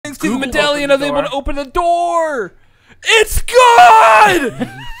see the Google medallion. I opened was the able to door. open the door. It's gone!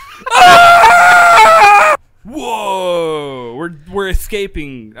 Ah! Whoa! We're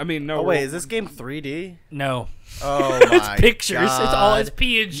escaping. I mean, no. Oh wait, is this game 3D? No. Oh It's my pictures. God. It's all it's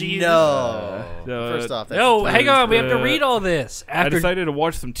PNG. No. Uh, First off, that's No, hang on. We have to Uh, read all this. I After decided to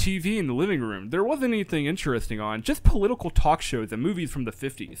watch some TV in the living room. There wasn't anything interesting on, just political talk shows and movies from the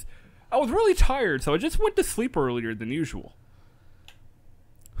 50s. I was really tired, so I just went to sleep earlier than usual.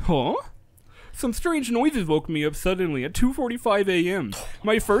 Huh? Some strange noises woke me up suddenly at 2:45 a.m.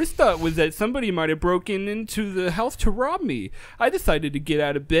 My first thought was that somebody might have broken into the house to rob me. I decided to get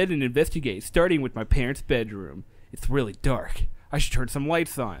out of bed and investigate, starting with my parents' bedroom. It's really dark. I should turn some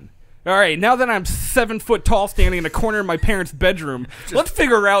lights on. Alright, now that I'm 7 foot tall standing in the corner of my parents' bedroom, let's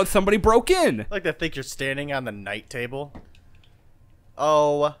figure out if somebody broke in. I like to think you're standing on the night table.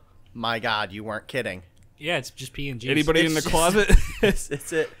 Oh my God, you weren't kidding. yeah, it's just PNG. Anybody in the It's just-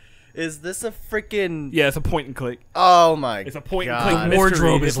 closet? Is this a freaking? Yeah, it's a point and click. Oh my! It's a point and God. click The mystery.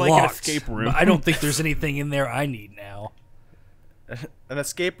 wardrobe It's is like locked. an escape room. But I don't think there's anything in there I need now. An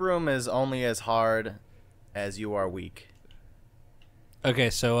escape room is only as hard as you are weak. Okay,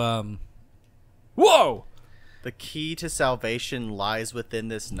 so Whoa! The key to salvation lies within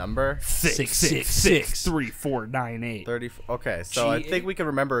this number. 666. 3498. 30. Okay, so I G8? think we can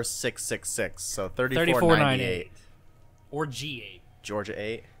remember 666. So 3498. 3498 or G8. Georgia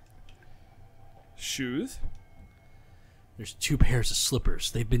 8. Shoes? There's 2 pairs of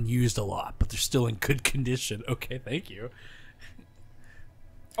slippers. They've been used a lot, but they're still in good condition. Okay, thank you.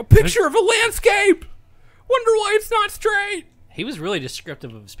 A picture of a landscape! Wonder why it's not straight! He was really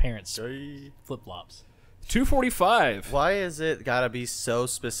descriptive of his parents' flip-flops. 2:45. Why is it gotta be so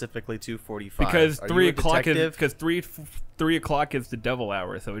specifically 2:45? Because Are 3 you a o'clock is detective? because 3 o'clock is the devil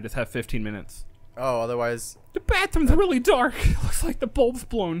hour, so we just have 15 minutes. Oh, otherwise The bathroom's really dark. Looks like the bulb's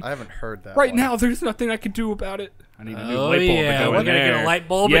blown. I haven't heard that. Right one. now, there's nothing I can do about it. I need a new Oh light bulb yeah, to go we're in gonna there. get a light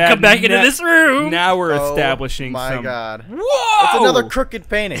bulb Yeah, and come back into na- this room. Now we're Oh establishing my some. God. Whoa! It's another crooked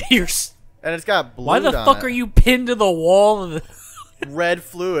painting, You're s- and it's got blue. Why the fuck are you pinned to the wall of the... red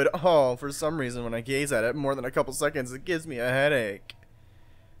fluid? Oh, for some reason, when I gaze at it more than a couple seconds, it gives me a headache.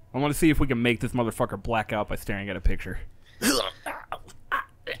 I want to see if we can make this motherfucker black out by staring at a picture.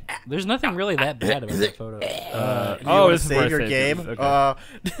 There's nothing really that bad about that photo. Do you Oh, wanna this is where I save your saved game. it.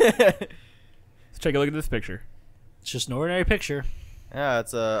 Okay. Let's take a look at this picture. It's just an ordinary picture. Yeah,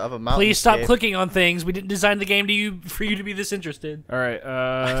 it's of a mountain. Please stop clicking on things. We didn't design the game for you to be this interested. All right.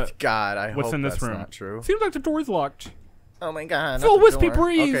 God, I What's hope in this that's room? not true. Seems like the door's locked. Oh my God! not Full the wispy door.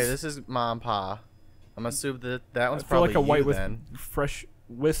 breeze. Okay, this is Mom and Pa. I'm assuming that one's I feel probably like a white you then. fresh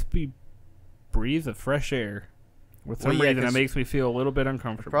wispy breeze of fresh air. With some Well, yeah, reason, it 'cause- makes me feel a little bit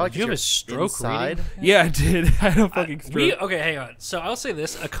uncomfortable. Probably Did you have a 'cause stroke you're inside. reading? Yeah, I did. I had a fucking stroke. Okay, hang on. So I'll say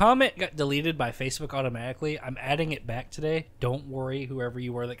this: a comment got deleted by Facebook automatically. I'm adding it back today. Don't worry, whoever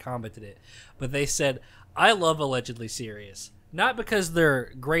you were that commented it. But they said, "I love Allegedly Serious." Not because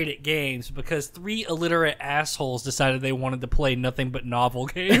they're great at games, because 3 illiterate assholes decided they wanted to play nothing but novel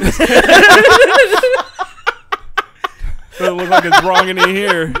games. So it looks like it's wrong in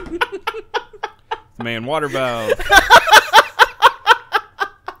here. Man, water valve.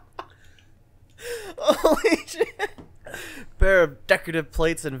 Holy shit! Pair of decorative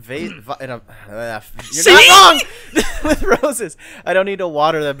plates and vase. You're See? not wrong with roses. I don't need to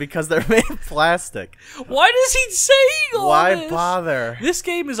water them because they're made of plastic. Why does he say all Why this? bother? This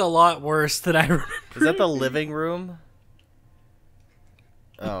game is a lot worse than I remember. Is that the living room?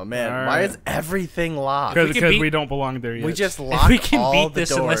 Oh man, All why right. is everything locked? we can Because beat- we don't belong there yet. We just If locked we can all beat the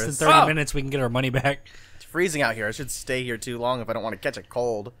this in less than doors. 30 Oh. minutes, we can get our money back. It's freezing out here. I should stay here too long if I don't want to catch a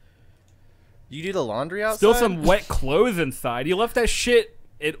cold. You do the laundry outside? Still some wet clothes inside. You left that shit.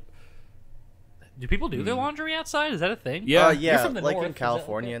 Do people do their laundry outside? Is that a thing? Yeah. Yeah, You're from the like north, in is that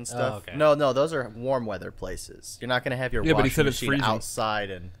California okay? and stuff. Oh, okay. No, those are warm weather places. You're not gonna have your Yeah, but he washing said it's machine freezing. outside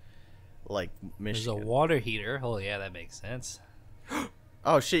in like There's a Michigan. water heater. Oh, yeah, that makes sense.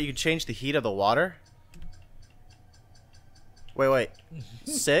 Oh shit! You can change the heat of the water. Wait.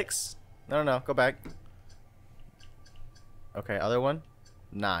 6? No. Go back. Okay, other one.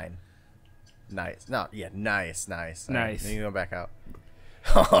 9. Nice. No, yeah, nice. All right, Nice. then you go back out.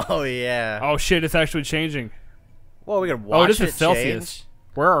 Oh yeah. Oh shit! It's actually changing. Well, we can Oh, watch this it is Celsius. change.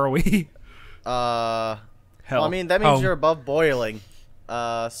 Where are we? Well, Hell. I mean that means Home. you're above boiling.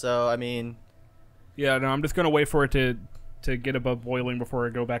 So I mean, Yeah, no. I'm just gonna wait for it to get above boiling before I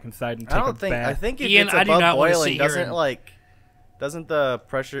go back inside and take I a don't think. bath. I think if Ian, it's I do above not wanna sit boiling, here and- doesn't the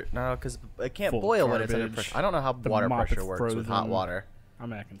pressure? No, because it can't Full boil when it's under garbage. pressure. I don't know how The water mop pressure is works with hot frozen. water. I'm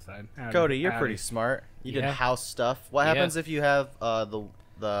back inside. Cody, you're pretty smart. You did Yeah. house stuff. What Yeah. happens if you have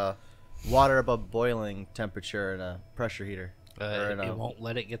the water above boiling temperature in a pressure heater. Or in It a- won't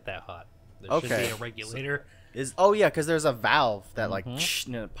let it get that hot. There should Okay. be a regulator. Oh yeah, because there's a valve that like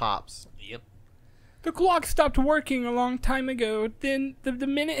and it pops. Yep. The clock stopped working a long time ago. Then the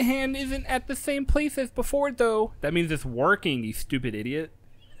minute hand isn't at the same place as before, though. That means it's working, you stupid idiot.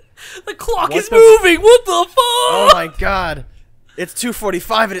 The clock What is the- moving. What the fuck? Oh my god. It's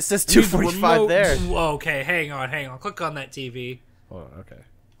 2:45 and it says 2:45 remote. there. Okay, hang on. Click on that TV. Oh, okay.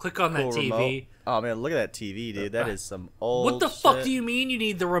 Click on that Cool TV. remote. Oh man, look at that TV, dude. That is some old What the fuck shit. do you mean you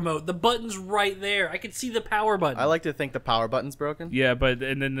need the remote? The button's right there. I can see the power button. I like to think the power button's broken. Yeah,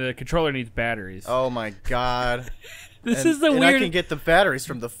 and then the controller needs batteries. Oh my god. This And- is the and weird. I can get the batteries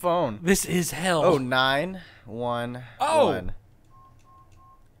from the phone. This is hell. Oh, 911. Oh.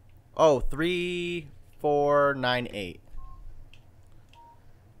 Oh, 3498.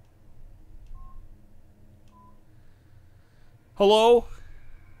 Hello?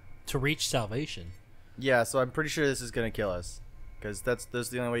 To reach salvation. Yeah, so I'm pretty sure this is gonna kill us, because that's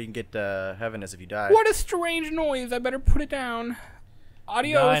the only way you can get to heaven is if you die. What a strange noise. I better put it down.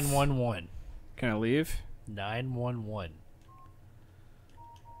 Adios. 911. Can I leave? 911.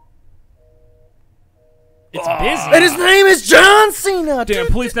 It's Ah. busy. And his name is John Cena. Damn,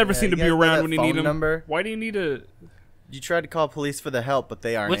 police never Yeah, seem to you be guys know around that when you phone need them. number? Why do you need a... You tried to call police for the help, but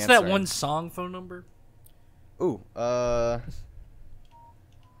they aren't What's answering. that one song phone number? Ooh, Oh,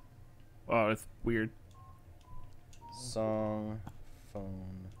 it's weird. song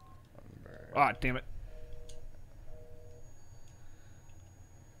phone number. Ah, damn it.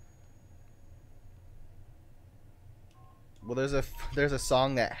 Well, there's a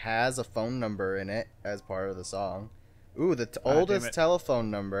song that has a phone number in it as part of the song. Ooh, the damn oldest it.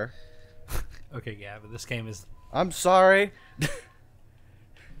 telephone number. Okay, Gavin, this game is. I'm sorry.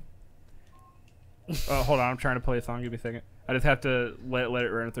 Oh, hold on. I'm trying to play a song. Give me a second. I just have to let it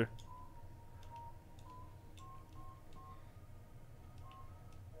run through.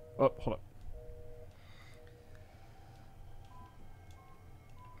 Oh, hold up.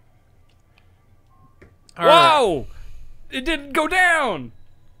 All right. Whoa! It didn't go down!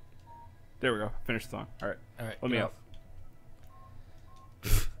 There we go. Finish the song. Alright. All right. Let me go. out.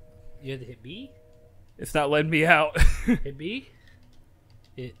 You had to hit B? It's not letting me out. Hit B?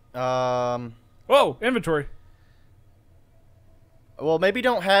 Whoa! Inventory. Well, maybe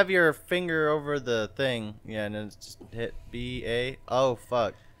don't have your finger over the thing. Yeah, and then just hit B A. Oh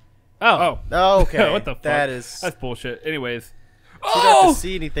fuck. Oh. Oh, okay. What the fuck? That is. That's bullshit. Anyways. You don't have Oh! to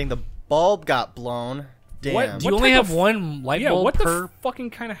see anything. The bulb got blown. Damn. What? Do you only type have of- one light Yeah, bulb what per the fucking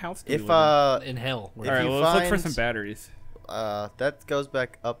kind of house do you If live in hell? in? if Alright, you well, let's look for find- some batteries. that goes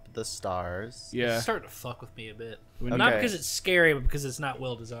back up the stars. Yeah. It's starting to fuck with me a bit. When Not Okay. because it's scary, but because it's not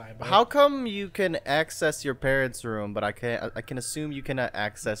well designed. But How come you can access your parents' room, but I can't? I can assume you cannot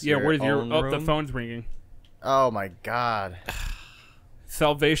access Yeah, your where's your... own Oh, room? the phone's ringing. Oh my god.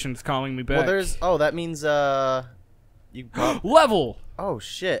 Salvation's calling me back. Well, there's. Oh, that means you got. Level! Oh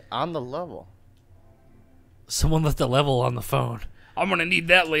shit! On the level. someone left a level on the phone. I'm gonna need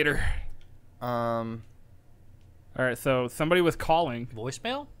that later. Um, Alright, so somebody was calling.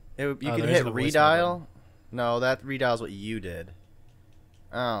 Voicemail? you Oh, can there hit isn't a voicemail redial. No, that redial's what you did.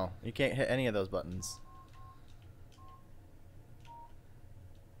 Oh, you can't hit any of those buttons.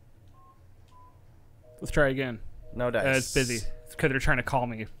 Let's try again. No dice. It's busy. It's because they're trying to call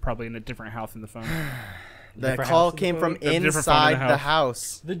me, probably in a different house in the phone. The Different call house in the came from phone? A different phone in the inside the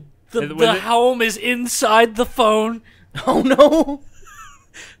house. The Was it- home is inside the phone. Oh no!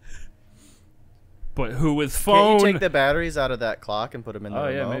 But who was Can't phone? you take the batteries out of that clock and put them in the Oh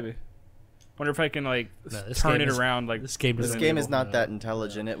yeah, remote? maybe. Wonder if I can like No, this turn game it is- around like this game This doesn't game enable is not that. that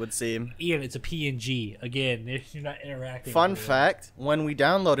intelligent, it would seem. Ian, it's a PNG. Again, you're not interacting. Fun with it. fact, when we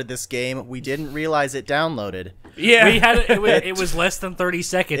downloaded this game, we didn't realize it downloaded. yeah. We had it was less than 30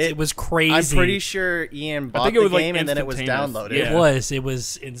 seconds. It, was crazy. I'm pretty sure Ian bought think it the was, like, game and then it was instantaneous. downloaded. Yeah. It was. It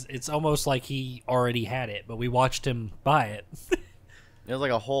was. It's almost like he already had it, but we watched him buy it. It was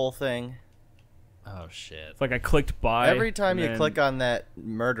like a whole thing. Oh shit! It's like I clicked buy. Every time and you then- click on that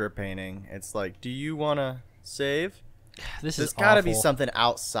murder painting, it's like, do you want to save? This There's is got to be awful. something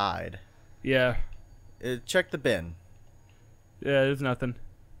outside. Yeah. Check the bin. Yeah, there's nothing.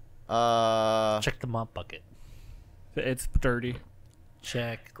 Check the mop bucket. It's dirty.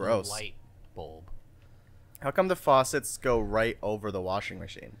 Gross. Gross. The light bulb. How come the faucets go right over the washing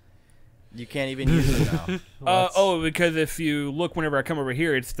machine? You can't even use it now. Because if you look whenever I come over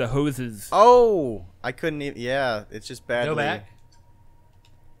here, it's the hoses. Oh, I couldn't even. Yeah, it's just badly. Go back.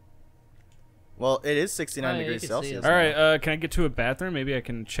 Well, it is 69 Oh, yeah, you degrees can see Celsius. it. All right, can I get to a bathroom? Maybe I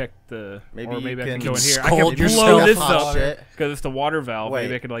can check the. Maybe or you maybe I can can go in here. I scold can yourself blow this hot up shit. because it's the water valve. Wait.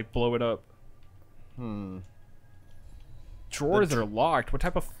 Maybe I could like blow it up. Hmm. Drawers are locked. What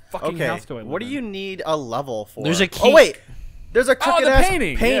type of fucking Okay. house do I live What do in? you need a level for? There's a Oh key. wait, there's a crooked the ass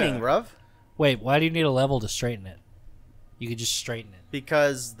painting, painting, yeah. bruv. Wait, why do you need a level to straighten it? You could just straighten it.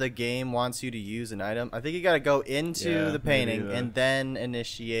 Because the game wants you to use an item. I think you got to go into Yeah, the maybe painting that. and then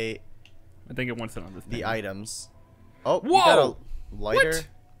initiate I think it wants it on this. the thing. items. Oh, you Whoa! got a lighter. What?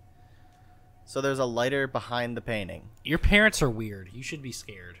 So there's a lighter behind the painting, Your parents are weird. You should be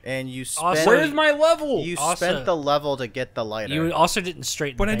scared. and you Also- spent Where's my level? you Also- spent the level to get the lighter. You also didn't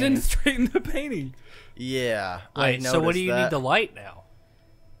straighten but the I didn't painting. straighten the painting. Yeah, I Wait, so what do noticed you that. need the light now?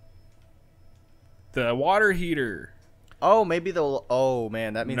 The water heater. Oh, maybe the. Oh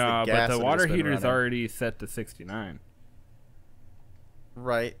man, that means No, the gas. but the would've water just been heater's running. already set to 69.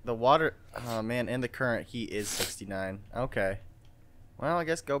 Right, the water. Oh man, and the current heat is 69. Okay. Well, I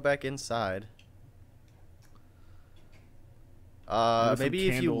guess go back inside. With some Maybe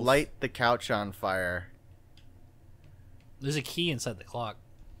if you candles. light the couch on fire. There's a key inside the clock.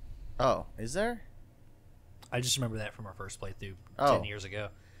 Oh, is there? I just remember that from our first playthrough Oh. 10 years ago.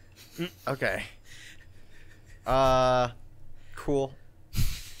 Okay. Cool.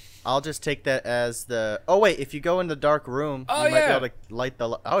 I'll just take that as the. Oh wait, if you go in the dark room, Oh, you might yeah. be able to light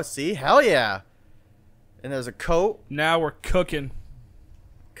the. Oh, see, hell yeah. And there's a coat Now we're cooking.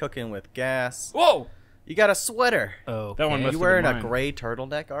 cooking with gas. Whoa! You got a sweater. Oh, That one must You have wearing been a mine. gray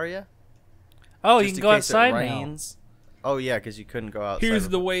turtleneck, are you? Oh, you Just can in go case it outside now. rains. Oh yeah, because you couldn't go outside. Here's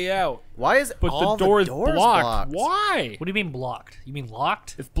with- the way out. Why is But all the door is doors blocked. Why? What do you mean blocked? You mean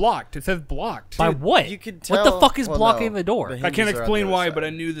locked? It's blocked. It says blocked. By Dude, what? you could What the tell- fuck is well, blocking no, the door? the I hinges can't are on the explain other why, side. but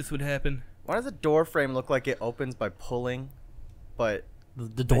I knew this would happen. Why does the door frame look like it opens by pulling, but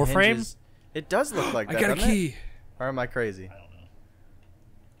The door frame? hinges- It does look like I that. got a doesn't it? key. Or am I crazy?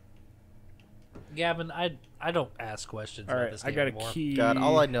 Gavin, I don't ask questions All about right, this I game got a anymore. key. God,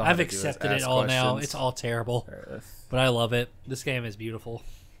 all I know. how I've to do is accepted it ask all now. questions. It's all terrible, All right, let's- but I love it. This game is beautiful.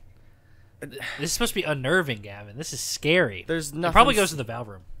 This is supposed to be unnerving, Gavin. This is scary. There's It nothing. probably goes to the valve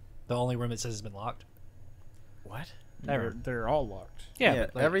room, the only room that says it's been locked. What? They're all locked. Yeah, Yeah,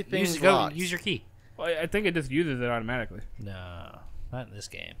 but, like, everything's use, go, locked. use your key. Well, I think it just uses it automatically. No, not in this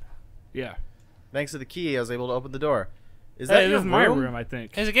game. Yeah. Thanks to the key, I was able to open the door. Is Hey, that this your is my room, I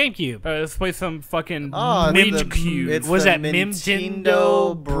think. It's a GameCube. Let's play some fucking Oh, it's Mim the- Cube. it's Was the that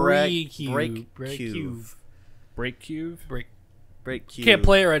Nintendo Break Cube? Break Cube. Cube. Break Cube. Break. Break Cube. Can't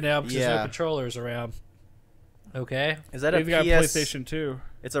play it right now because there's Yeah. no controllers around. Okay. Is that a He's got PS? PlayStation 2.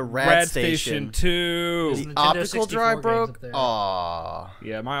 It's a Rad Station Station. 2. There's The Nintendo optical 64 drive games broke. up there. Aww.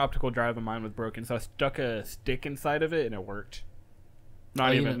 Yeah, my optical drive of mine was broken, so I stuck a stick inside of it and it worked. Not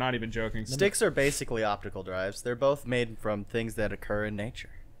Oh, you even, know- not even joking. Sticks are basically optical drives. They're both made from things that occur in nature.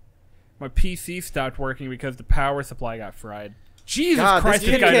 My PC stopped working because the power supply got fried. Jesus God, Christ, this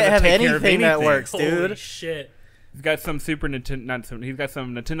this kid guy can't doesn't have take care of anything that anything. works, Holy dude. shit. He's got some Super Nintendo, not some. He's got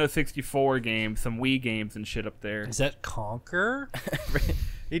some Nintendo 64 games, some Wii games and shit up there. Is that Conquer?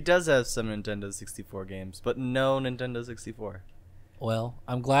 He does have some Nintendo 64 games, but no Nintendo 64. Well,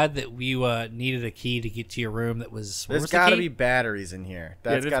 I'm glad that we needed a key to get to your room that was... Where There's was the got to key? be batteries in here.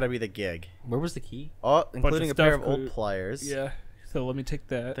 That's there's- got to be the gig. Where was the key? Oh, including a pair of stuff old could- pliers. Yeah. So let me take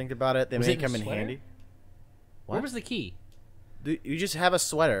that. Think about it. They Was may it in come the in sweater? handy. Where What? was the key? You just have a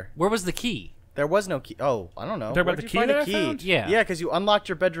sweater. Where was the key? There was no key. Oh, I don't know. Talking about Where'd the you key find that a I key? found? Yeah. Yeah, because you unlocked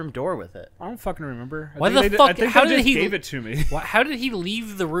your bedroom door with it. I don't fucking remember. Why I the think fuck- I think how they did just he- gave it to me. How did he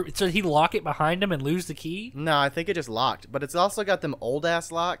leave the room? So did he lock it behind him and lose the key? No, I think it just locked. But it's also got them old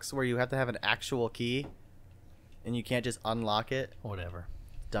ass locks where you have to have an actual key, and you can't just unlock it. Whatever.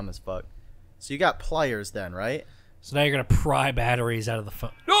 Dumb as fuck. So you got pliers then, right? So now you're going to pry batteries out of the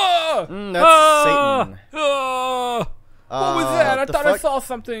phone. Ah! That's Ah! Satan. Ah! What was that? I the thought I fuck? saw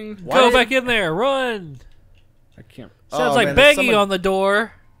something. Why Go did- back in there. Run. I can't. Sounds Oh, like man, there's banging someone- on the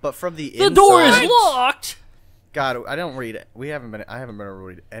door. But from the The inside, door is locked. God, I don't read it. I haven't been able to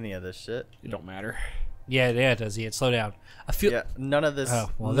read any of this shit. It don't matter. Yeah, it does. Yeah, slow down. I feel. Yeah, none of this.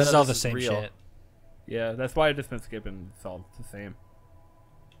 Oh, well, none this is of all the same real. shit. Yeah, that's why I just been skipping. It's all the same.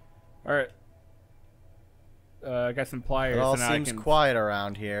 All right. I got some pliers, It all and now I seems can quiet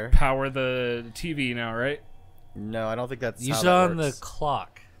around here. power the TV now, right? No, I don't think that's Use how it that on works. the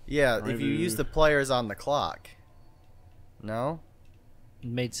clock. Yeah, if Maybe- you use the pliers on the clock. No? It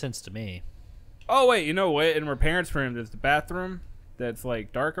made sense to me. Oh wait, you know what? In my parents' room, there's the bathroom that's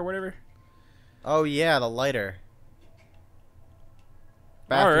like dark or whatever. Oh yeah, the lighter.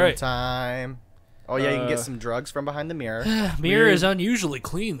 Bathroom Alright. time. Oh yeah, you can get some drugs from behind the mirror. Mirror is unusually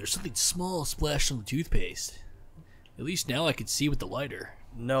clean. There's something small splashed on the toothpaste. At least now I can see with the lighter.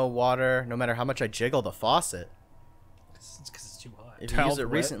 No water, no matter how much I jiggle the faucet. It's because it's too hot. If you Towel's used it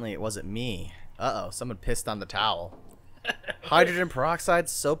wet. recently, it wasn't me. Uh-oh, someone pissed on the towel. Hydrogen peroxide,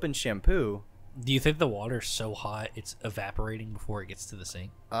 soap, and shampoo. Do you think the water's so hot it's evaporating before it gets to the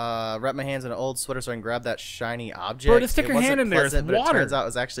sink? Wrap my hands in an old sweater so I can grab that shiny object. Bro, just stick It your wasn't hand in there, it's pleasant, but water. It turns out it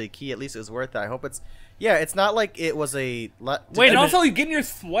was actually a key. At least it was worth it. I hope it's... Yeah, it's not like it was a... Wait, And no, also, you getting your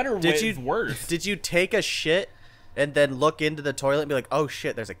sweater wet Did you is worse. Did you take a shit and then look into the toilet and be like, oh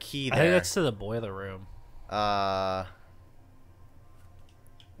shit, there's a key I there? think that's to the boiler room.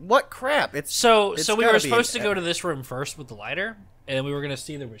 What crap? It's So it's we gotta were be supposed to an- go to this room first with the lighter, and then we were gonna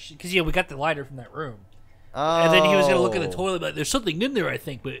see the machine because we got the lighter from that room, and then he was gonna look in the Oh. toilet. Like, there's something in there, I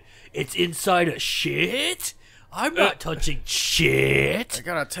think, but it's inside a shit. I'm not touching I shit.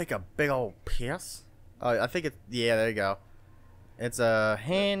 gotta take a big old piss. Oh, I think it. Yeah, there you go. It's a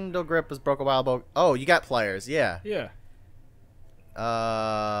handle grip was broke a while ago. Oh, you got pliers. Yeah. Yeah.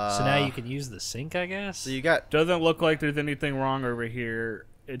 So now you can use the sink, I guess. So you got. Doesn't look like there's anything wrong over here.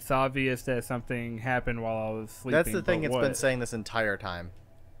 It's obvious that something happened while I was sleeping. That's the thing but it's what? been saying this entire time.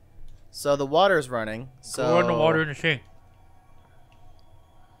 So the water's running. So Go in the water in the sink.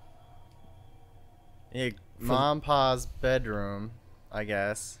 Yeah, mom, pa's bedroom, I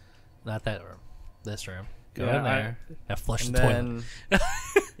guess. Not that room. This room. Go Yeah, in there. Now flush And the toilet. then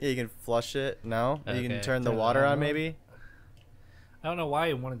yeah, you can flush it. No, you can Okay. turn the Turn it water on on. maybe. I don't know why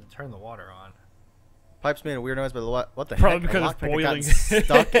you wanted to turn the water on. Pipes made a weird noise, but what the Probably heck? because A it's lockpick had boiling. gotten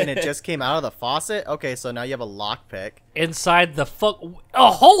stuck and it just came out of the faucet. Okay, so now you have a lockpick. Inside the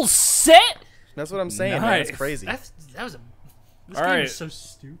a whole set. That's what I'm saying, man. It's Nice. crazy. That was a. This All game right. is so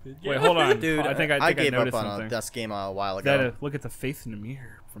stupid. Wait, hold on. Dude, I think I I gave up noticed on something. this game a while That ago. look at the face in the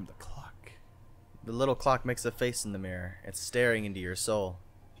mirror from the clock. The little clock makes a face in the mirror. It's staring into your soul.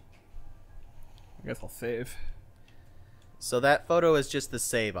 I guess I'll save. So that photo is just the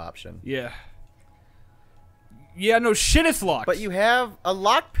save option. Yeah. Yeah, no shit, it's locked. But you have a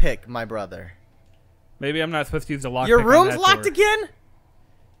lockpick, my brother. Maybe I'm not supposed to use the lock. Your pick on room's that locked door. again?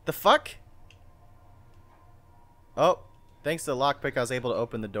 The fuck? Oh, thanks to the lockpick, I was able to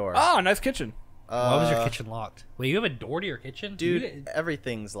open the door. Ah, nice kitchen. Why was your kitchen locked? Wait, you have a door to your kitchen, Dude,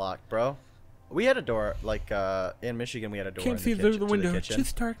 everything's locked, bro. We had a door, like, in Michigan, we had a door Can't in see the through kitchen, the to window. kitchen.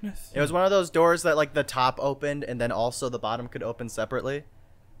 Just darkness. It was one of those doors that, like, the top opened and then also the bottom could open separately.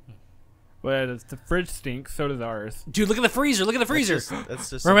 But the fridge stinks. So does ours. Dude, look at the freezer. Look at the freezer. That's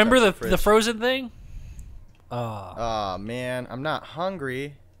just Remember some the type of the fridge. frozen thing? Oh man, I'm not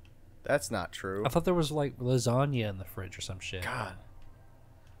hungry. That's not true. I thought there was like lasagna in the fridge or some shit. God.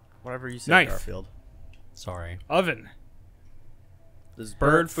 Whatever you say, Nice. Garfield. Sorry. Oven. There's Bird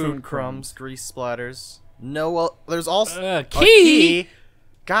bird food food crumbs, grease splatters. No, well, there's also a Key?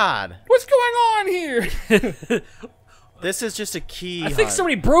 God, What's going on here? this is just a key. I think hunt.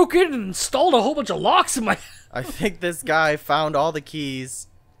 somebody broke in and installed a whole bunch of locks in my. I think this guy found all the keys,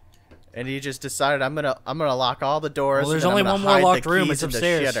 and he just decided I'm gonna lock all the doors. Well, there's and then only I'm one gonna more hide locked the room. keys It's in the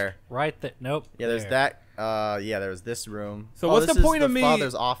upstairs. shitter. Right there. Nope. Yeah, there's there. that. Yeah, there's this room. So Oh, what's this the is point of me?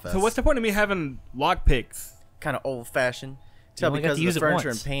 Father's office. So what's the point of me having lock picks? Kind of old fashioned. Tell only got because to of use the it furniture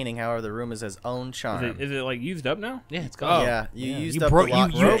once. and painting. However, the room is his own charm. Is it like used up now? Yeah, it's gone. Oh. Yeah, you used You up broke. the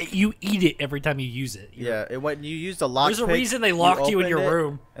lock. You eat it every time you use it. Yeah, it went. You used a lock. There's a reason they locked you in your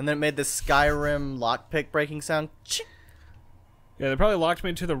room. and then it made the Skyrim lockpick breaking sound. Ching. Yeah, they probably locked me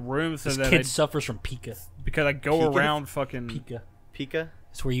into the room so This that kid suffers from pica. because I go Pika? around fucking. Pica. Pika.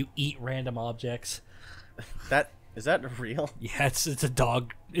 It's where you eat random objects. That is that real? Yeah, it's a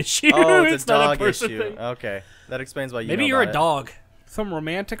dog issue. Oh, it's a not dog person issue. thing. Okay, that explains why you. Maybe know you're a about dog. Some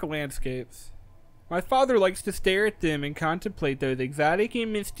romantic landscapes. My father likes to stare at them and contemplate those exotic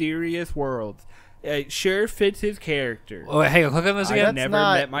and mysterious worlds. It sure fits his character. Oh, hey, click on this I again. That's Never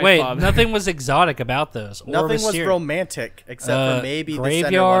not- met my Wait, father. nothing was exotic about those. it. Or Nothing was mysterious. romantic except for maybe the center one, but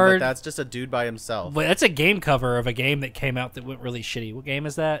Graveyard. that's just a dude by himself. But that's a game cover of a game that came out that went really shitty. What game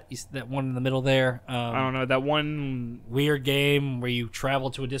is that? That one in the middle there. I don't know that one. Weird game where you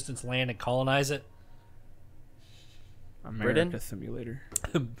travel to a distant land and colonize it. America Britain? Simulator.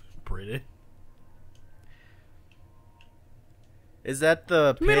 Britain. Is that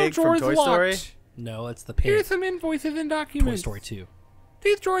the Middle pig from drawer's Toy locked. Story? No, it's the Here's pig. some invoices and Toy documents. Story 2.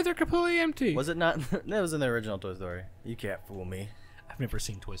 These drawers are completely empty. Was it not? That was in the original Toy Story. You can't fool me. I've never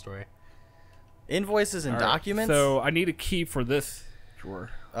seen Toy Story. Invoices and All right, documents. So I need a key for this drawer.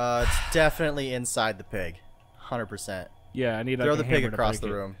 It's definitely inside the pig, 100%. Yeah, I need Throw like, the a pig hammer to across break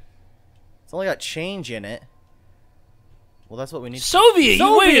the it. room. It's only got change in it. Well, that's what we need. Soviet!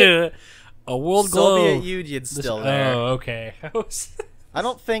 Soviet! A world Soviet globe. Union's This- still there. Oh, okay. I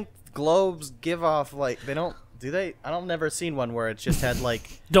don't think globes give off like they don't. Do they? I don't never seen one where it's just had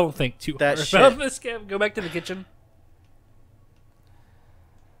like. Don't think too That hard shit. about this, Kev. Go back to the kitchen.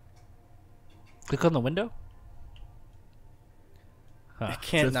 Click on the window. I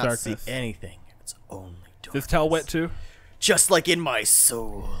can't Just not darkness. see anything. It's only Is darkness. this towel wet too? Just like in my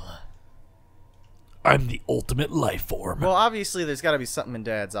soul. I'm the ultimate life form. Well, obviously, there's got to be something in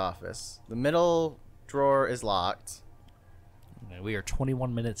Dad's office. The middle drawer is locked, We are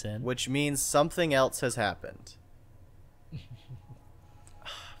 21 minutes in. which means something else has happened.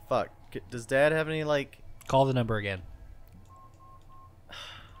 Fuck. Does Dad have any, like... Call the number again.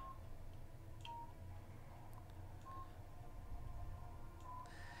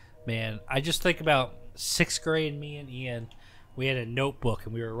 Man, I just think about 6th grade, me and Ian. We had a notebook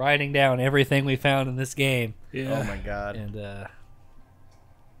and we were writing down everything we found in this game. Yeah. Oh, my God. And,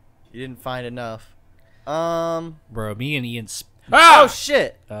 You didn't find enough. bro, me and Ian. Oh,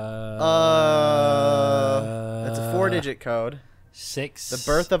 shit! That's That's a 4-digit code. 6. The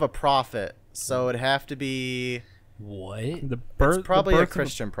birth of a prophet. So it'd have to be... What? The birth. It's probably the a birth of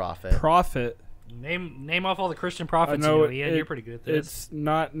Christian prophet. prophet. Name off all the Christian prophets. I know you know, Ian. You're pretty good at this. It's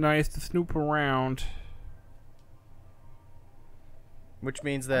not nice to snoop around. Which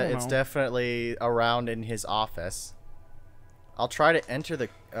means I that don't it's know. definitely around in his office. I'll try to enter the...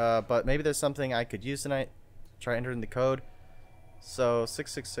 but maybe there's something I could use tonight. Try entering the code. So,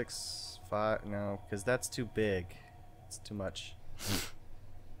 6665... No, because that's too big. It's too much.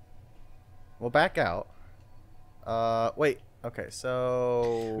 We'll back out. Wait. Okay,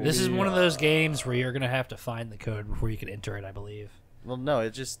 so... This is one of those games where you're gonna have to find the code before you can enter it, I believe. Well, no, it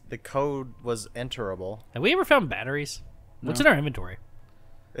just... The code was enterable. Have we ever found batteries? What's in our inventory?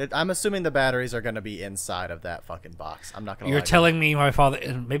 I'm assuming the batteries are going to be inside of that fucking box. I'm not going to You're lie to telling me my father?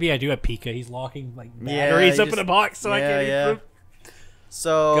 And maybe I do have Pika. He's locking like Yeah, batteries you up in just- a box, so I yeah, can't. yeah. Even...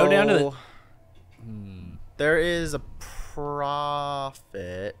 So Go down to the- There is a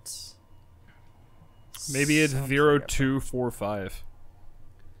prophet. Maybe it's Something 0245.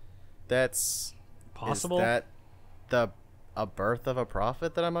 That's Possible. Is that a birth of a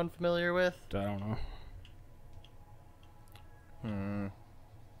prophet that I'm unfamiliar with? I don't know.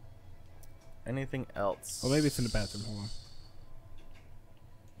 Anything else? Well, maybe it's in the bathroom. Hold on.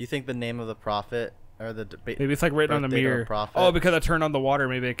 You think the name of the prophet or the Maybe it's like written on the birth date of a mirror. prophet? Oh, because I turned on the water,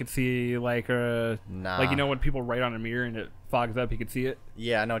 maybe I could see like Nah. like you know when people write on a mirror and it fogs up, you can see it.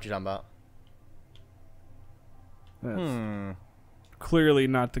 Yeah, I know what you're talking about. That's clearly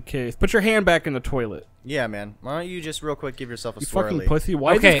not the case. Put your hand back in the toilet. Yeah, man. Why don't you just real quick give yourself a You swirly? fucking pussy.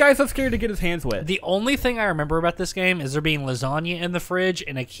 Why is Okay. this guy so scared to get his hands wet? The only thing I remember about this game is there being lasagna in the fridge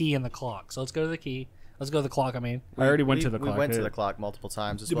and a key in the clock. So let's go to the key. Let's go to the clock. I mean, I already went we, to the clock. We went to yeah. the clock multiple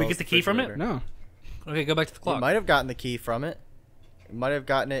times. As Did well we get as the key from it? refrigerator. No. okay, go back to the We clock. might have gotten the key from it. We might have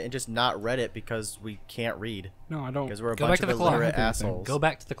gotten it and just not read it because we can't read. No, I don't. Because we're a Go bunch back of to the clock. illiterate I don't think assholes. Go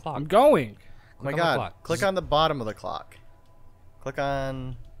back to the clock. I'm going. Oh my Click on the god. clock. Click on the bottom of the clock. Click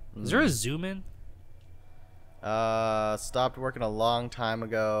on... Is there a zoom in? Stopped working a long time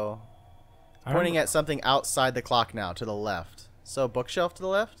ago. I Pointing don't- at something outside the clock now, to the left. So, bookshelf to the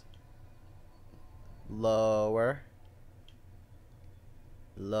left? Lower.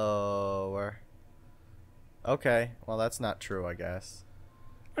 Lower. Okay, well that's not true, I guess.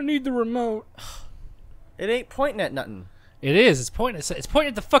 I need the remote. It ain't pointing at nothing. It is. It's pointing. It's pointing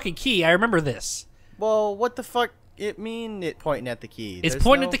at the fucking key. I remember this. Well, what the fuck it mean it pointing at the key? It's There's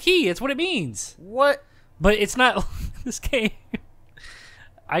pointing no- at the key. It's what it means. What? But it's not this game.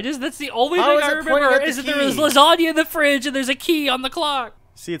 That's the only How thing is I it pointing remember at the is that there was key? lasagna in the fridge and there's a key on the clock.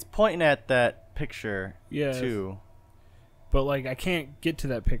 See, it's pointing at that picture, Yes. too. But like I can't get to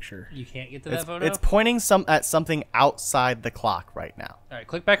that picture. You can't get to that It's, photo. it's pointing at something outside the clock right now. All right,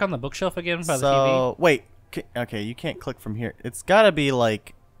 click back on the bookshelf again by the TV. So, wait. Okay, you can't click from here. It's gotta be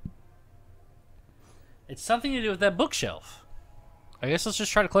like... It's something to do with that bookshelf. I guess let's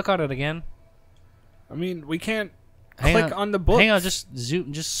just try to click on it again. I mean, we can't Hang click on the book. Hang on, just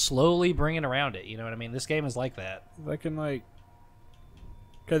zoom, just slowly bring it around it. You know what I mean? This game is like that. I can like,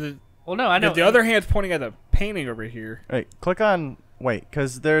 because Well, no, I know. the other hand's pointing at the painting over here. Wait, click on... Wait,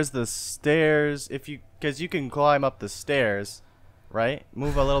 because there's the stairs. Because you can climb up the stairs, right?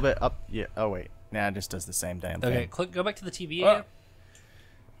 Move a little bit up. Yeah. Oh, wait. Nah, it just does the same damn Okay, thing. go back to the TV Oh. again.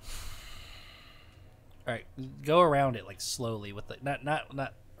 All right, go around it like slowly with the not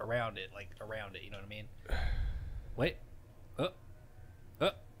around it, like around it. You know what I mean? Wait.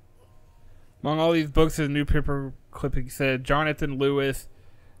 Among all these books, the new paper clipping said Jonathan Lewis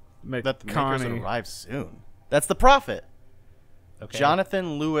That the makers would McConaughey. arrive soon. That's the prophet. Okay.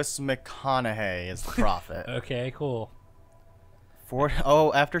 Jonathan Lewis McConaughey is the prophet. Okay, cool.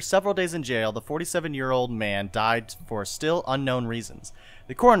 After several days in jail, the 47-year-old man died for still unknown reasons.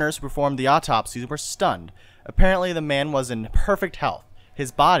 The coroners who performed the autopsy were stunned. Apparently, the man was in perfect health.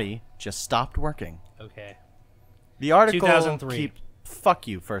 His body just stopped working. Okay. The article 2003. Fuck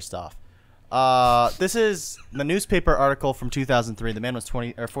you, first off. This is the newspaper article from 2003. The man was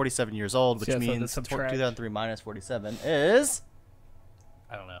 47 years old, which Yeah, so means to subtract. 2003 minus 47 is...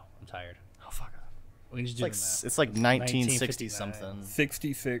 I don't know. I'm tired. Oh, fuck. We can just do the math. It's like 1960 1959. something.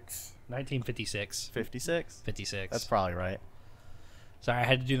 66. 1956. 56? 56. That's probably right. Sorry, I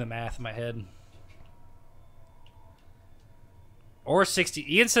had to do the math in my head. Or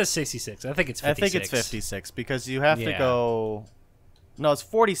 60. Ian says 66. I think it's 56. I think it's 56 because you have to Yeah. go... No, it's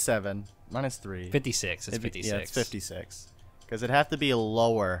 47 minus 3. 56. It's 56. Yeah, it's 56. Because it'd have to be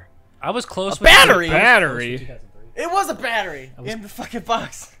lower. I was close A with battery! Battery. 2003. It was a battery was- in the fucking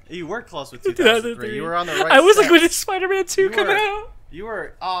box. You were close with 2003. You were on the right I was like, step. when did Spider-Man 2 You come were- out? You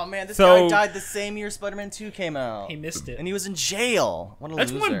were... Oh, man, this So- guy died the same year Spider-Man 2 came out. He missed it. And he was in jail. What a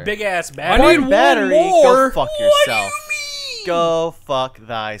That's loser. one big-ass I battery. need One battery. one more. Go fuck What do you yourself. Go fuck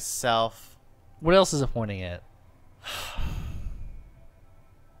thyself. What else is it pointing at?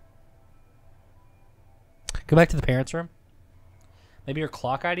 Go back to the parents' room. Maybe your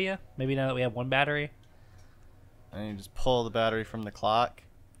clock idea? Maybe now that we have one battery. And you just pull the battery from the clock.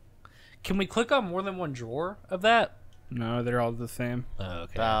 Can we click on more than one drawer of that? No, they're all the same. Oh,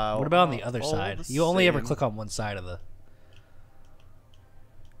 okay. Uh, What about on the other all side? the You only ever same. click on one side of the...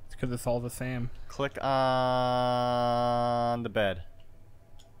 It's because it's all the same. Click on the bed.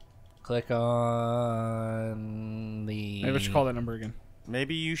 Click on the... Maybe we should call that number again.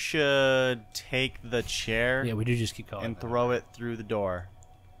 Maybe you should take the chair Yeah, we do just keep calling and it. throw it through the door.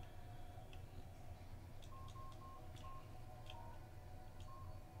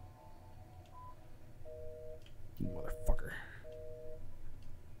 Motherfucker.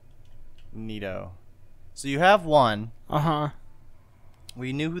 Neato. So you have one. Uh-huh.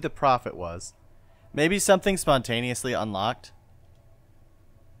 We knew who the prophet was. Maybe something spontaneously unlocked.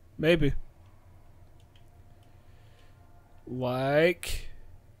 Maybe. Like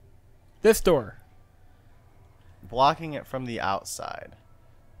this door. Blocking it from the outside.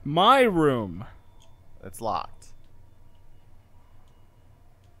 My room. It's locked.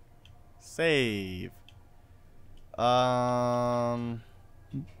 Save. My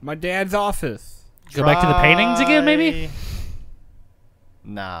dad's office. Go back to the paintings again, maybe? try-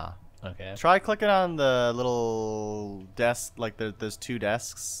 Nah. Okay. Try clicking on the little desk. Like there's two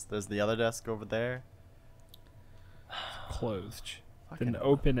desks. There's the other desk over there. Closed. Fucking Then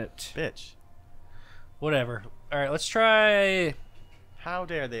open it. bitch. Whatever. All right, let's try How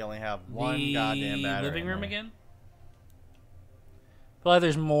dare they only have one the goddamn battery living in room there. again. Well,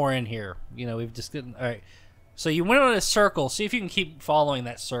 there's more in here. You know, we've just all right. So you went on a circle. See if you can keep following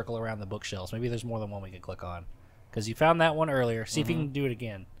that circle around the bookshelves. Maybe there's more than one we can click on. Because you found that one earlier. See if you can do it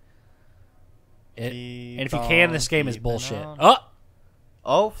again. And if you can, this game is Keep bullshit. on. Oh,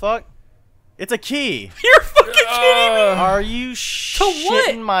 Oh fuck! It's a key. you're fucking kidding me! Are you what?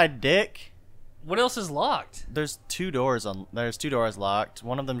 shitting my dick? What else is locked? There's two doors locked.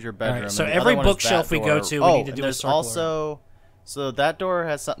 One of them's your bedroom. so and the every other one is bookshelf that we go door. to, we oh, need to and do a there's circle also, so that door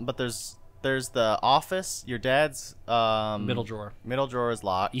has something, but there's the office. Your dad's Middle drawer. Middle drawer is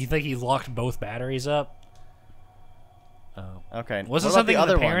locked. You think he locked both batteries up? Oh. Okay. Wasn't what about something the in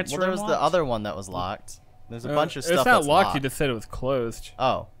the other parents' one? Well, there room was the locked? other one that was locked. There's a bunch of stuff It's not that's locked. locked. You just said it was closed.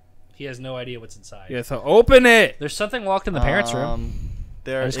 Oh. He has no idea what's inside. Yeah, so open it. There's something locked in the parents' room.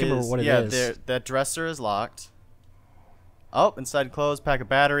 There I just can't remember what it yeah, is. that dresser is locked. Oh, inside closed, pack of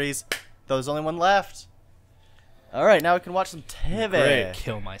batteries. There's only one left. All right, now we can watch some TV. Great.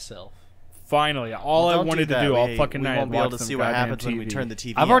 Kill myself. Finally, all Well, I don't wanted that. to do all we, fucking we night. won't is be able watch to some see what goddamn happens when we TV. turn the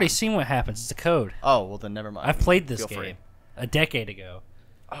TV I've already on. seen what happens. It's a code. Oh, well then never mind. I've played this Feel game free. a decade ago.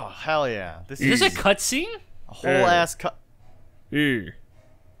 Oh, hell yeah. This Is is this a cutscene? a whole ass cut. Ew.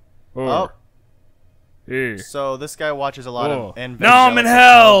 Oh, Ew. so this guy watches a lot Oh. of NVIDIA Now I'm in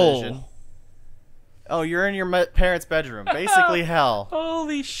hell! television. Oh, you're in your parents' bedroom. Basically hell.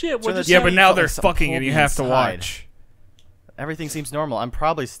 Holy shit! Turn the Yeah, TV but now on, they're something fucking pulled and you me have to inside. watch. Everything seems normal. I'm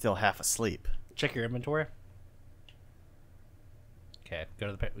probably still half asleep. Check your inventory. Okay, go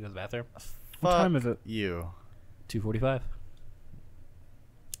to the bathroom. What time is it? You. 2:45.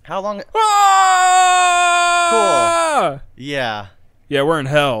 How long? Ah! Yeah. Yeah, we're in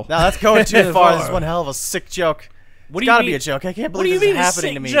hell. Now that's going too far. This is one hell of a sick joke. What It's do you gotta mean? be a joke. I can't What do believe you this mean is a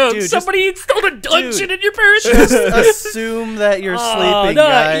happening sick to me. joke? Dude, Somebody installed a dungeon Dude. in your parents' just house. assume that you're sleeping, no,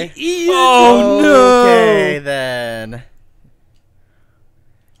 guy. Ian. Oh, no. Okay then.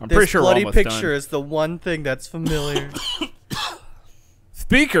 I'm This pretty sure we're bloody almost picture done. is the one thing that's familiar.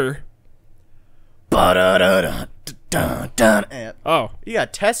 Speaker. Ba-da-da-da-dun-dun. Oh, You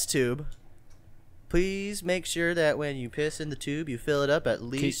got test tube. Please make sure that when you piss in the tube, you fill it up at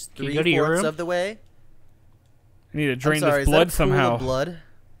least can you go to your 3/4 room? of the way. I need to I'm drain sorry, this blood is that a pool somehow. of blood?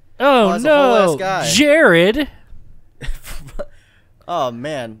 Oh, that's a whole-ass no, guy. Jared. Oh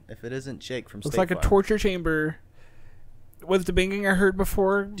man, if it isn't Jake from Looks State like a Farm. torture chamber. Was the banging I heard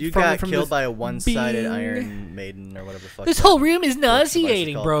before? You from got this killed by a one-sided bing? Iron Maiden or whatever the fuck. This that whole room is device is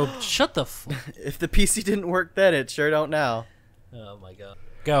nauseating, called. bro. Shut the f... If the PC didn't work then, it sure don't now. Oh, my God.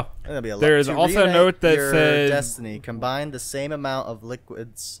 Go. That'd be a lot. There is To also a reunite note that your says- Destiny. Combine the same amount of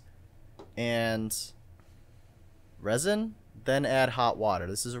liquids and resin, then add hot water.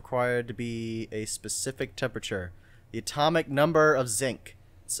 This is required to be a specific temperature. The atomic number of zinc.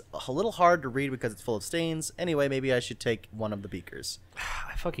 It's a little hard to read because it's full of stains. Anyway, maybe I should take one of the beakers.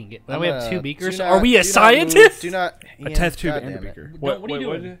 I fucking get... Now I'm we have gonna- 2 beakers. do Are not- we a do not scientist? move, Do not. A Ian, test tube and a goddamn it. beaker. What are you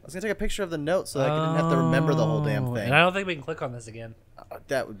doing? I was gonna take a picture of the note so that I didn't have to remember the whole damn thing. And I don't think we can click on this again.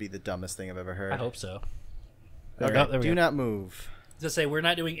 That would be the dumbest thing I've ever heard. I hope so. Okay, Oh, there we do go. not move. Just say we're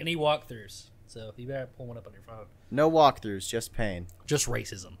not doing any walkthroughs. So you better pull one up on your phone. No walkthroughs, just pain. Just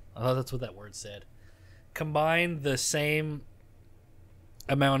racism. I thought that's what that word said. Combine the same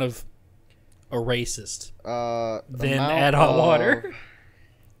amount of a racist. Then amount add hot of- water.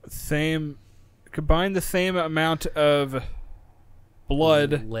 Combine the same amount of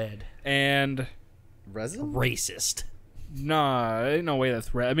blood Lead. and Resin? Racist. nah, ain't no way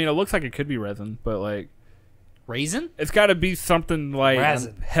that's I mean, it looks like it could be resin, but like Raisin? it's got to be something like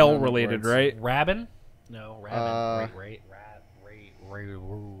Resin. hell None of related, words. right? Rabin? No, Rabin.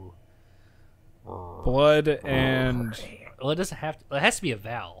 Blood and Well, it doesn't have to. It has to be a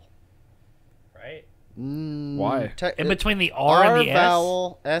vowel, right? Why? In between the R and the S.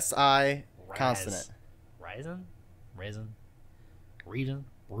 vowel, S-I, Raz. consonant. Raisin? Raisin? Reason?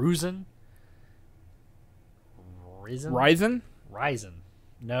 Roosin? Risen? Raisin? Raisin.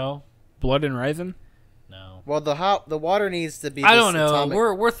 No. Blood and raisin? No. Well, the water needs to be. I this don't know.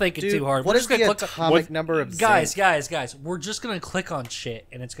 Atomic, We're thinking Dude, too hard. What We're is just gonna the click atomic What- number of guys, zinc? guys. We're just gonna click on shit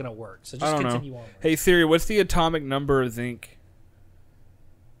and it's gonna work. So I just don't know. continue on. Hey Siri, what's the atomic number of zinc?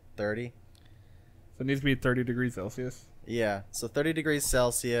 30. So it needs to be 30 degrees Celsius. Yeah. So 30 degrees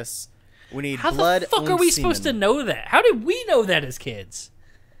Celsius. We need How blood. the fuck are und we supposed to semen. know that? How did we know that as kids?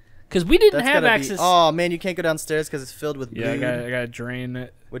 Because we didn't That's have gonna access. Be, oh man, you can't go downstairs because it's filled with Yeah, blood. I gotta drain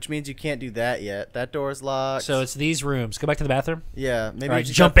it. Which means you can't do that yet. That door's locked. So it's these rooms. Go back to the bathroom. yeah, maybe Alright, you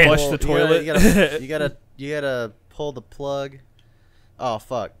just jump gotta in. Flush the pull- you toilet. You gotta pull the plug. Oh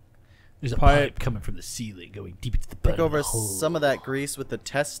fuck! There's a Pipe. pipe coming from the ceiling going deep into the Take bottom over of the hole. some of that grease with the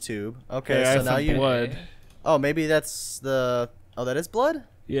test tube. Okay, Okay, I so have now some you. blood. Oh, maybe that's the. Oh, that is blood.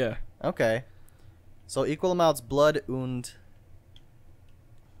 Yeah. Okay. So equal amounts blood und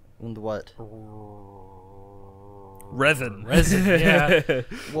what? Resin. Resin, yeah.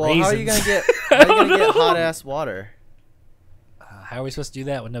 Well, how are you Raisins. gonna get? How are you gonna get hot ass water? How are we supposed to do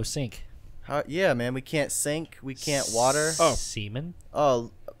that with no sink? How? Yeah, man, we can't sink. We can't water. Oh. Semen,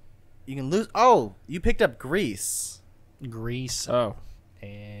 Oh, you can lose. Oh, you picked up grease, grease, Oh.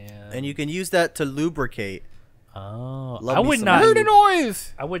 and you can use that to lubricate. Oh, Love I me would some I not. heard a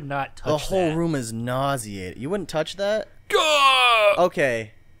noise. I would not touch The whole that. room is nauseating. You wouldn't touch that? Gah!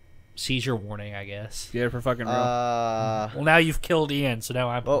 Okay. Seizure warning, I guess. Yeah, for fucking real. Well, now you've killed Ian, so now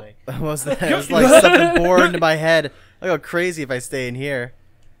I'm Oh, playing. what was that? It was like something bored into my head. I go crazy if I stay in here.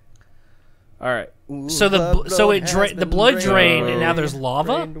 All right. Ooh, So the blood drained, and now there's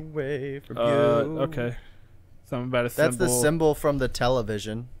lava. drained away from you. Okay. Something about a That's symbol. the symbol from the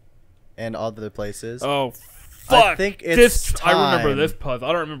television and other places. Oh, fuck. think it's this. I remember time. this puzzle.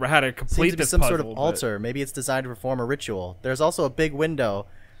 I don't remember how to Seems complete to be this some puzzle. sort of but- altar. Maybe it's designed to perform a ritual. There's also a big window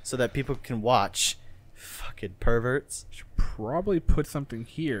so that people can watch. Fucking perverts. Should probably put something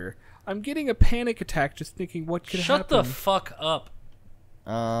here. I'm getting a panic attack just thinking what could Shut happen. the fuck up.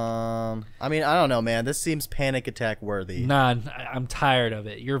 I mean, I don't know, man. This seems panic attack worthy. Nah, I'm tired of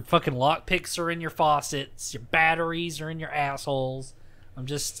it. Your fucking lockpicks are in your faucets. Your batteries are in your assholes. I'm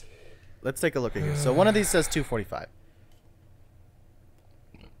just. Let's take a look at here. So one of these says 245.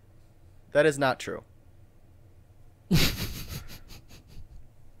 That is not true.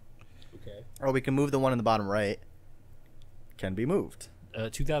 Okay. Or we can move the one in the bottom right. Can be moved.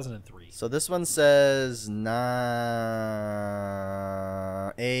 2003. So this one says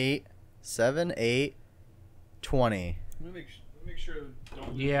 8, 7, 8, 20. Let me make sure.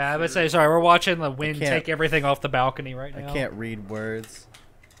 Don't Yeah, I would say sorry. We're watching the wind can't- take everything off the balcony right I now. can't read words.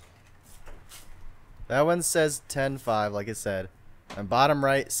 That one says 10, 5, like it said. And bottom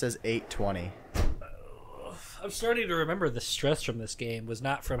right says 820. I'm starting to remember the stress from this game was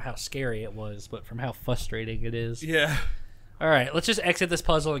not from how scary it was, but from how frustrating it is. Yeah. All right, let's just exit this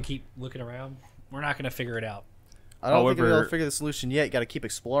puzzle and keep looking around. We're not going to figure it out. I don't think we'll be able However- to figure the solution yet. You got to keep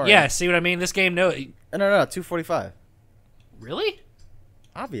exploring. Yeah, see what I mean? This game, no. No, 245. Really?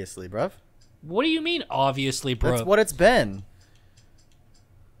 Obviously, bruv. What do you mean, obviously, bro? That's what it's been.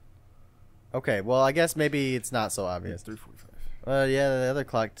 Okay, well, I guess maybe it's not so obvious. 3:45. Yeah, the other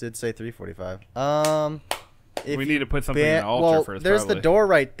clock did say 3:45. If We you need to put something in ban- the altar well, first. there's probably. the door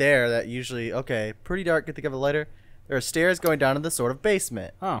right there that usually, okay, pretty dark, good to give a lighter. There are stairs going down to the sort of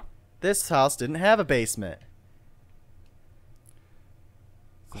basement. Oh. This house didn't have a basement.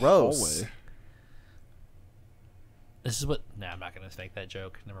 Gross. Hallway. This is what... Nah, I'm not going to make that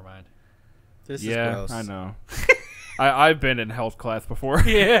joke. Never mind. This is Yeah, gross. I know. I've been in health class before.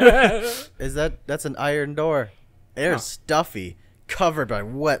 Yeah. Is that's an iron door? They're Huh. stuffy, covered by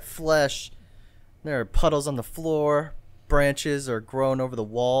wet flesh. There are puddles on the floor. Branches are grown over the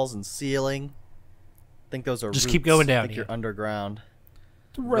walls and ceiling. I think those are Just roots. keep going down, I think you're Ian. underground.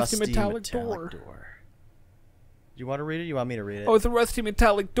 It's a rusty metallic door. door. You want to read it? You want me to read it? Oh, it's a rusty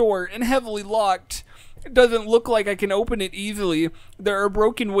metallic door and heavily locked. It doesn't look like I can open it easily. There are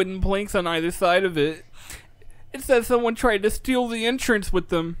broken wooden planks on either side of it. It says someone tried to steal the entrance with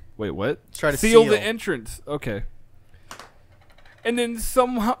them. Wait, what? Try to seal seal. the entrance. Okay. And then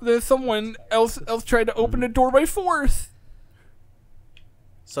someone else tried to open the door by force.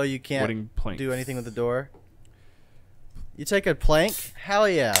 So you can't Wooden planks. do anything with the door? You take a plank? Hell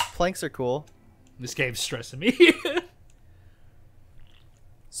yeah. Planks are cool. This game's stressing me.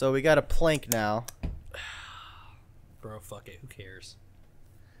 So we got a plank now. Bro, fuck it. Who cares?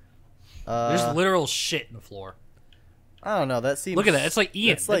 Uh, There's literal shit in the floor. I don't know. That seems. Look at that. It's like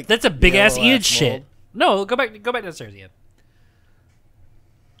Ian. It's like That's a big ass yellow Ian ass shit. mold. No, go back downstairs, Ian.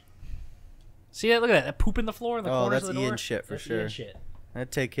 See that? Look at that. That poop in the floor in the Oh, corners that's of the door. Ian shit for That's sure. Ian shit.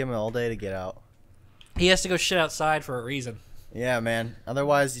 It'd take him all day to get out. He has to go shit outside for a reason. Yeah, man.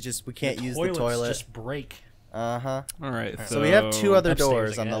 Otherwise, we can't use the Toilets toilet. just break. Uh huh. All right. So we have two other Upstairs,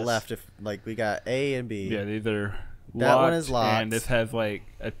 doors I on the guess. left. If like we got A and B. Yeah, these are That locked, one is locked. and this has like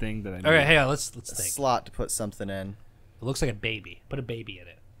a thing that I need. All right, hang on. Let's a think. slot to put something in. It looks like a baby. Put a baby in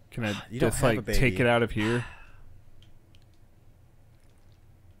it. Can I You don't just have a like baby. take it out of here?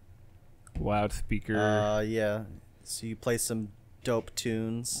 Loudspeaker. Yeah. So you play some dope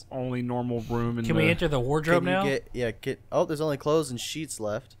tunes. Only normal room in Can the... we enter the wardrobe Can you now? get? Oh, there's only clothes and sheets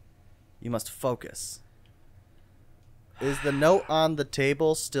left. You must focus. Is the note on the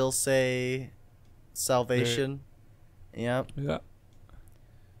table still say salvation? Yep. Yeah.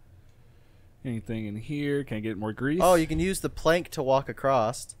 Anything in here? Can I get more grease? Oh, you can use the plank to walk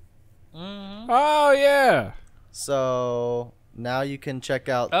across. Oh yeah. So now you can check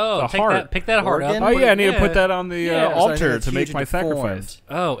out. Oh, The pick heart. that heart Organ? up. Oh yeah, I need to Yeah. put that on the Yeah. So I altar think it's to make huge my and deformed. sacrifice.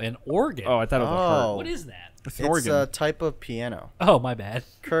 Oh, an organ. Oh, I thought it was a Oh. heart. What is that? It's an It's organ. a type of piano. Oh, my bad.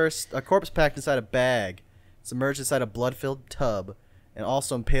 Cursed, a corpse packed inside a bag, submerged inside a blood-filled tub, and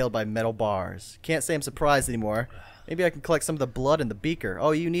also impaled by metal bars. Can't say I'm surprised anymore. Maybe I can collect some of the blood in the beaker.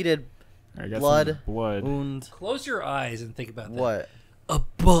 Oh, you needed I got blood, some blood. wound. Close your eyes and think about that. What?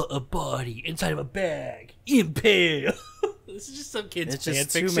 A body inside of a bag. Impale. This is just some kid's It's fan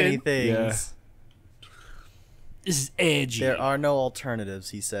just fiction. too many things. This is edgy. There are no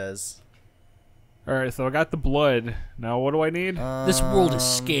alternatives, he says. All right, so I got the blood. Now what do I need? This world is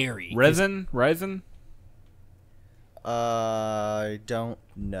scary. Resin? Resin? I don't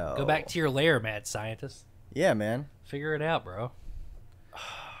know. Go back to your lair, mad scientist. Yeah, man. Figure it out, bro.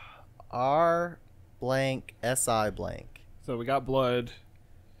 R blank SI blank. So we got blood.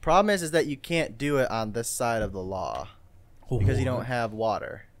 Problem is that you can't do it on this side of the law because you don't have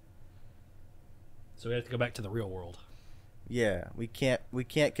water. So we have to go back to the real world. Yeah, we can't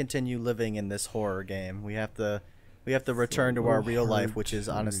continue living in this horror game. We have to return to our real life, which is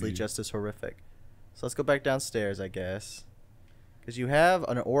honestly just as horrific. So let's go back downstairs, I guess. Cuz you have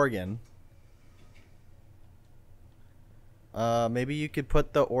an organ. Maybe you could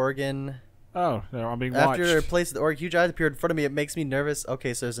put the organ Oh, no, I'm being watched. after place the organ. Huge eyes appeared in front of me. It makes me nervous.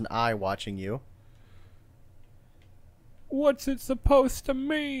 Okay, so there's an eye watching you. What's it supposed to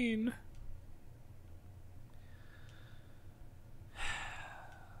mean?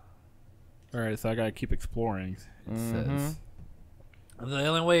 All right, so I gotta keep exploring. It says. The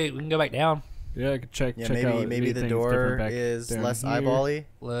only way we can go back down. Yeah, I could check. Yeah, check out maybe the anything's door different back is down less here. eyeball-y.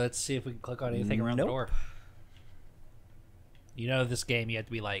 Let's see if we can click on anything around Nope. the door. You know, this game you have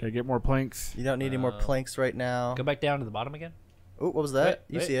to be like, Can I get more planks? You don't need any more planks right now. go back down to the bottom again. Oh, what was that?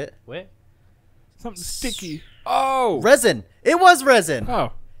 Wait, You wait, see it? Wait. Something sticky. Oh. Resin. It was resin.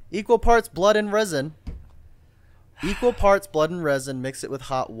 Oh. Equal parts blood and resin. Equal parts blood and resin. Mix it with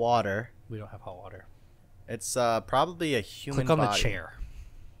hot water. We don't have hot water. It's probably a human Click on body. the chair.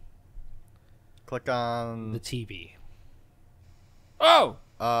 Click on The TV. Oh.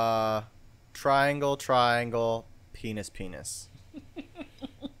 triangle, triangle, penis, penis.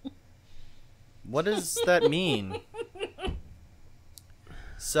 What does that mean?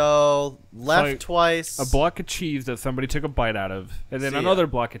 So left like twice. A block of cheese that somebody took a bite out of, and then See, another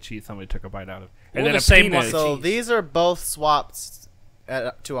block of cheese somebody took a bite out of, and Or then the a same penis. block of So cheese. these are both swapped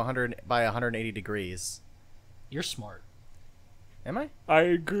to 100 by 180 degrees. You're smart. Am I? I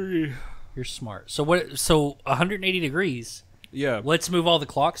agree. You're smart. So what? So 180 degrees. Yeah. Let's move all the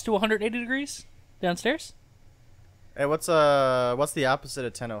clocks to 180 degrees downstairs. Hey, what's the opposite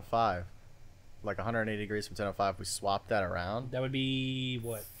of 1005? Like 180 degrees from 1005. We swap that around. That would be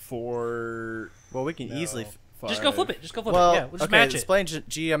what? 4. Well, we can No, easily. 5. Just go flip it. Just go flip Well, it. Yeah, we'll just okay. match it. Explain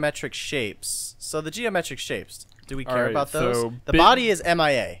geometric shapes. So the geometric shapes. Do we care Alright, about those? so The bit- body is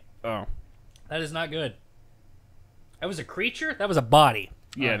MIA. Oh. That is not good. That was a creature. That was a body.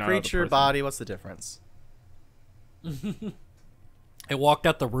 Yeah. no, Creature, the person. body. What's the difference? It walked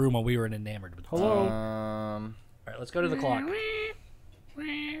out the room while we were enamored with it. Hello. All right, let's go to the clock.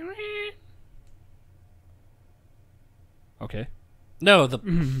 Okay. No, the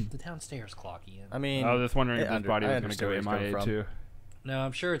downstairs clock, Ian. I mean, I was just wondering if I his body was going to understand go where he's coming MIA from. too. No,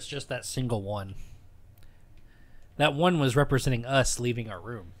 I'm sure it's just that single one. That one was representing us leaving our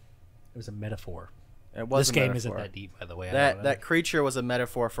room. It was a metaphor. It was This a game isn't metaphor. that deep, by the way. I don't That know. that creature was a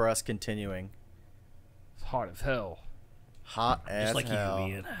metaphor for us continuing. It's hot as hell. Hot as just like hell.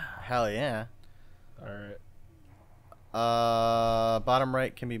 you, Ian. Hell yeah. All right. Bottom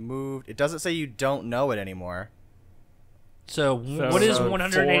right can be moved. It doesn't say you don't know it anymore. So, what is so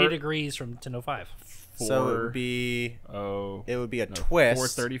 180 4 so from 10:05? So it would be Oh. it would be a No, twist.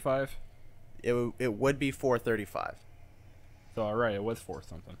 435. It would be 435. So all right, it was 4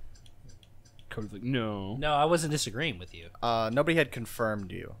 something. Cody's like, no. No, I wasn't disagreeing with you. Nobody had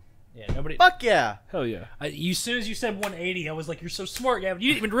confirmed you. Yeah, nobody. Fuck yeah. Hell yeah. As soon as you said 180, I was like, "You're so smart, Gavin. You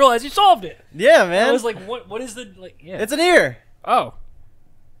didn't even realize you solved it." Yeah, man. I was like, "What? What is the like?" Yeah. It's an ear. Oh.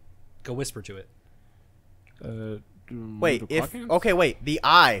 Go whisper to it. Wait, wait. The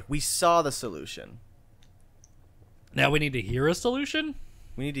eye. We saw the solution. Now we need to hear a solution.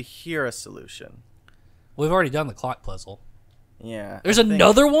 We need to hear a solution. We've already done the clock puzzle. Yeah. There's I think-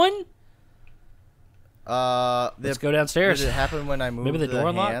 another one. Let's Let's go downstairs. Did it happen when I moved Maybe the door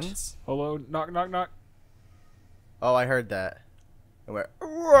unlocked? hands? Hello, knock, knock, knock. Oh, I heard that. It went. I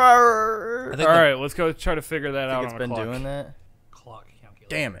I think All the right, let's go try to figure that out it's on been a clock. doing that. clock calculator.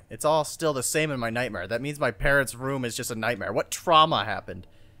 Damn it! It's all still the same in my nightmare. That means my parents' room is just a nightmare. What trauma happened?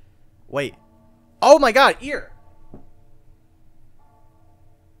 Wait. Oh my God! Ear.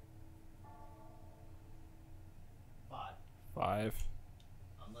 Five. 5.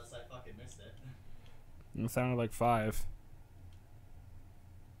 Unless I fucking missed it. It sounded like 5.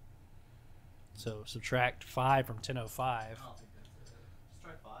 So subtract 5 from 10:05. I don't think that's it. Just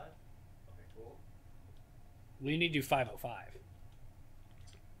try 5. Okay, cool. We need to do 5:05.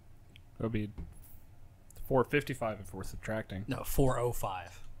 It'll be 455 if we're subtracting. No,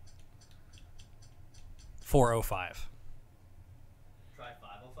 4:05. 4:05. Try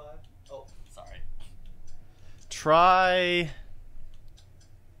 505. Oh, sorry. Try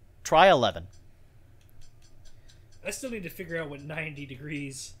 11. I still need to figure out what 90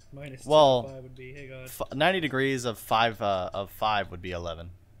 degrees minus Well, 10:05 would be. Hang on. 90 degrees of 5 would be 11.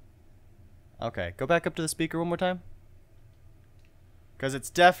 Okay, go back up to the speaker one more time. Cuz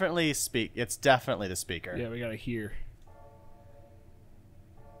it's definitely the speaker. Yeah, we gotta hear.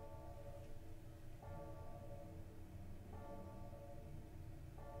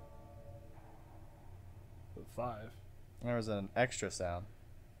 So 5. There was an extra sound.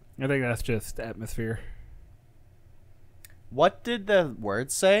 I think that's just atmosphere. What did the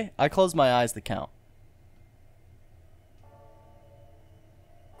words say? I closed my eyes to count.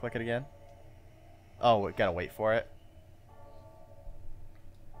 Click it again. Oh, we gotta wait for it.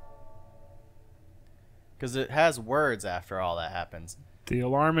 Because it has words after all that happens. The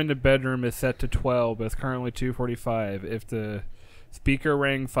alarm in the bedroom is set to 12, but it's currently 2:45. If the speaker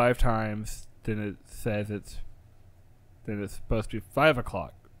rang 5 times, then it says it's supposed to be 5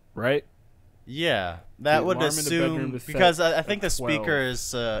 o'clock, right? Yeah, that The would alarm in the assume bedroom is set because I think the at 12.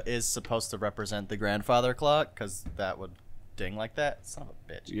 speaker is supposed to represent the grandfather clock because that would ding like that. Son of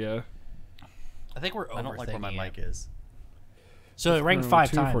a bitch. Yeah. I think we're overthinking I don't like where my mic it. is. So it rang Currently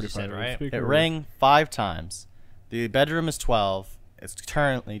 5 times, you 2:45. said, The right? speaker It was- rang 5 times. The bedroom is 12. It's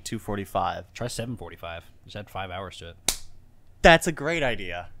currently 2:45. Try 7:45. Just add 5 hours to it. That's a great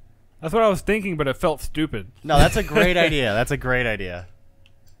idea. That's what I was thinking, but it felt stupid. No, that's a great idea. That's a great idea.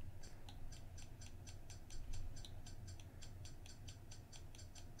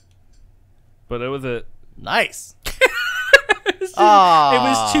 But it was a... Nice. It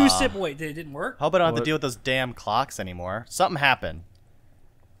was 2 sip. Wait, it didn't work? Hope I don't have to What? deal with those damn clocks anymore. Something happened.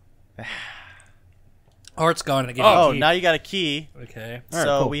 Art's gone to get Oh, a key. now you got a key. Okay. All right,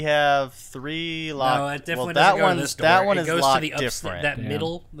 So cool. we have 3 locked. No, it definitely well, doesn't that go to one's this door. that one it is goes locked to the different. That Damn.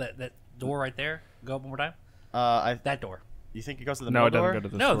 middle, that door right there. Go up one more time. That That door. you think it goes to the No, it middle doesn't door? go to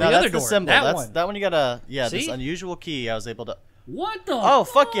this No, door. the No, other that's the door. symbol. That That's one. that one. You got a this See? unusual key. I was able to. What the? Oh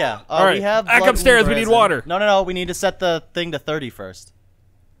fuck yeah! All right, we have back blood upstairs, and we need resin. water. No. We need to set the thing to 30 first.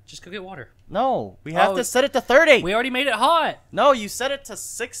 Just go get water. No, we have Oh, to set it to 30. We already made it hot. No, you set it to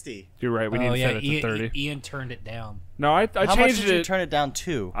 60. You're right. We need to set it to 30. Ian turned it down. No, I How much changed did you it. turn it down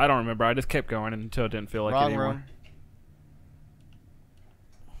to? I don't remember. I just kept going until it didn't feel like it Wrong anymore. room.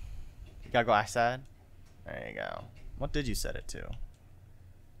 You gotta go outside. There you go. What did you set it to?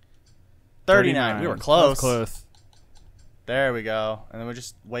 39. We were That close. was close. There we go. And then we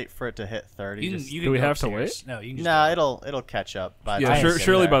just wait for it to hit 30. You can, Just- you Do can we go have to upstairs. No, you can just Nah, go. it'll catch up by the Yeah, time we get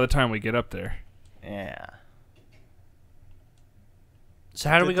surely there. by the time we get up there. Yeah. So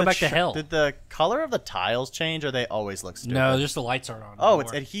how do we Did go the back to hell? Did the color of the tiles change, or they always look stupid? No, just the lights aren't on. Oh,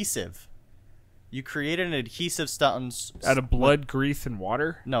 it's anymore. adhesive. You created an adhesive stuff Out of blood, grease, and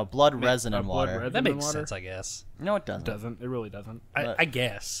water. No, blood, resin, and blood, water. resin. That in makes water? sense, I guess. No, it It doesn't. doesn't. It really doesn't. I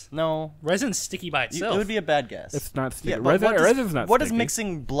guess No, resin's sticky by it itself. would be a bad guess. It's not sticky. Yeah, but resin, what does, resin's not what does sticky.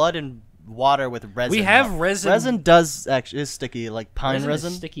 mixing blood and water with resin? We have help? resin- Resin does actually is sticky, like pine resin.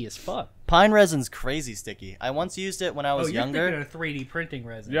 resin. Is sticky as fuck. Pine resin's crazy sticky. I once used it when I was you're younger. thinking of 3D printing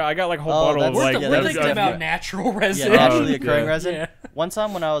resin. Yeah, I got like a whole Oh, bottle of that's- like. yeah, We're that's thinking definitely- about natural resin. Yeah, naturally occurring Yeah. resin. Yeah. One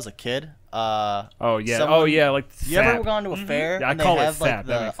time when I was a kid, Oh yeah. someone- Oh yeah. Like you ever sap. gone to a fair Yeah, I and they call it have like sap.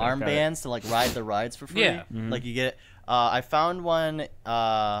 That the makes sense. Got it. armbands to like ride the rides for free? Yeah. Like you get it. I found one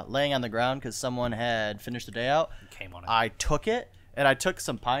laying on the ground because someone had finished the day out. Came on it. I took it and I took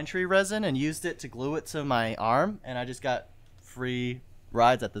some pine tree resin and used it to glue it to my arm, and I just got free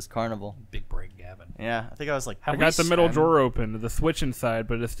rides at this carnival. Big break, Gavin. Yeah, I think I was like. I got the middle 10. drawer open, the switch inside,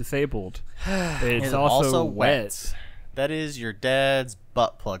 but it's disabled. It's It's also, also wet. wet. That is your dad's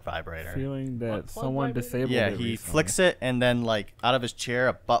butt plug vibrator. Feeling that plug someone vibrator? disabled Yeah, it he recently. flicks it, and then like out of his chair,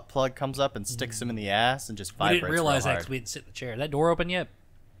 a butt plug comes up and sticks him in the ass, and just We vibrates. didn't realize that real 'cause hard. we didn't sit in the chair. That door open yet?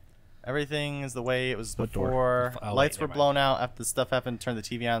 Everything is the way it was What door? before. Oh, wait, Lights were never mind. blown out after the stuff happened. Turned the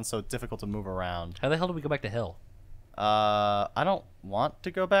TV on, so it's difficult to move around. How the hell do we go back to hell? I don't want to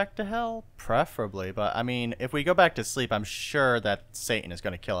go back to hell, preferably, but I mean, if we go back to sleep, I'm sure that Satan is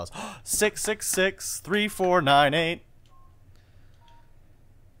going to kill us. 666-3498.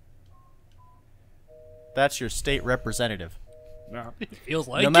 That's your state representative. No. It feels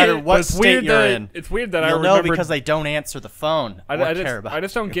like No matter it. what It's state weird you're that in, it's weird that I you'll know remember because they don't answer the phone or care about. I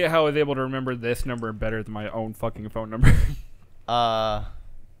just don't get how I was able to remember this number better than my own fucking phone number.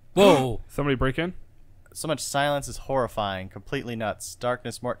 Whoa. Somebody break in? So much silence is horrifying, completely nuts.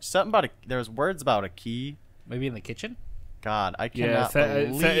 Darkness, more something about there was words about a key. Maybe in the kitchen? God, I Yeah, cannot it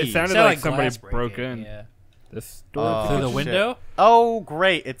believe. sounded Sounded like somebody glass broke breaking, in. Yeah. This door. Oh, Through the shit. window? Oh,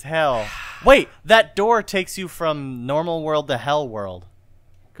 great! It's hell. Wait, that door takes you from normal world to hell world.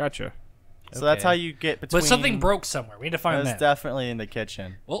 Gotcha. So that's Okay. how you get between. But something broke somewhere. We need to find That's that. definitely in the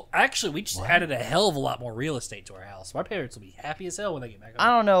kitchen. Well, actually, we just added a hell of a lot more real estate to our house. My parents will be happy as hell when they get back I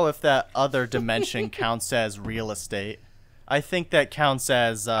home. don't know if that other dimension counts as real estate. I think that counts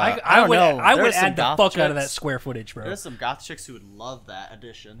as. I don't would, know. I would There's some add the goth fuck out of that chicks- square footage, bro. There's some goth chicks who would love that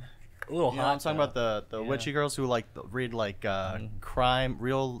addition. A little You know what I'm hot, talking though. about the witchy girls who like read like crime,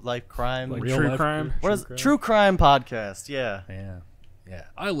 real life crime. Like Real true life crime. What is true crime podcast? Yeah, Yeah. Yeah.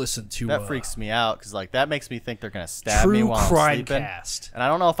 I listen to that freaks me out because like that makes me think they're gonna stab me True while I'm Crime sleeping, Cast. and I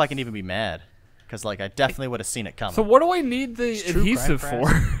don't know if I can even be mad because like I definitely would have seen it coming. So what do I need the True adhesive Crime for?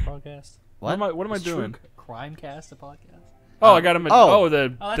 Cast podcast. What am I Is True doing? Crime Cast a podcast? Oh, I got him. Oh.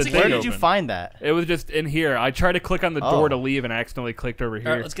 The that's the a thing Where good did you open. find that? It was just in here. I tried to click on the Oh. door to leave and accidentally clicked over here.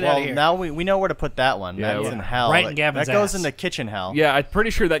 All right, let's get out Well, of here. now we know where to put that one. Yeah, That's well- in hell. Right in That- Gavin's That goes ass. into kitchen hell. Yeah, I'm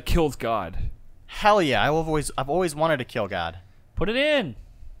pretty sure that kills God. Hell yeah! I've always wanted to kill God. Put it in.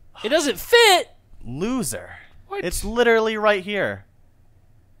 It doesn't fit. Loser. What? It's literally right here.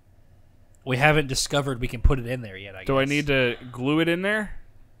 We haven't discovered we can put it in there yet, I guess. Do I need to glue it in there?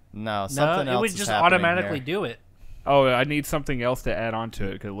 No, No, something else it would is just happening automatically here. do it. Oh, I need something else to add on to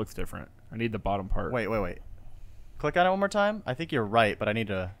it because it looks different. I need the bottom part. Wait. Click on it one more time. I think you're right, but I need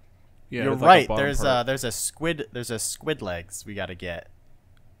to. Yeah, you're it's like a right. bottom there's part. there's a squid legs we gotta get.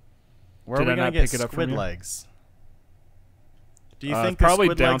 Where Did are we I gonna not get pick it up from squid you? legs? Do you It's think the probably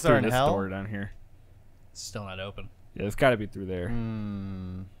squid down legs through are in this hell? door down here? Still not open. Yeah, it's got to be through there.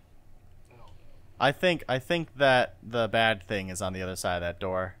 Hmm. I think that the bad thing is on the other side of that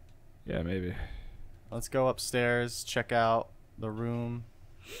door. Yeah, maybe. Let's go upstairs, check out the room.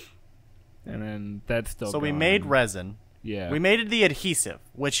 And then that's still. So we gone. made resin. Yeah. We made the adhesive,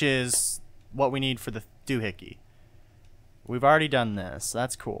 which is what we need for the doohickey. We've already done this.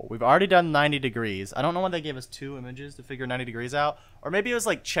 That's cool. We've already done 90 degrees. I don't know why they gave us 2 images to figure 90 degrees out. Or maybe it was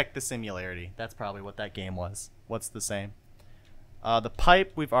like check the simularity. That's probably what that game was. What's the same? The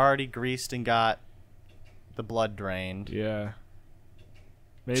pipe we've already greased and got the blood drained. Yeah.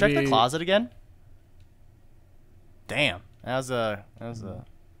 Maybe. Check the closet again. Damn. That was a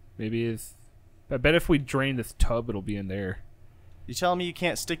Maybe it's. I bet if we drain this tub, it'll be in there. You telling me you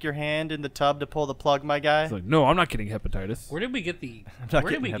can't stick your hand in the tub to pull the plug, my guy? It's like, no, I'm not getting hepatitis. Where did we get the? not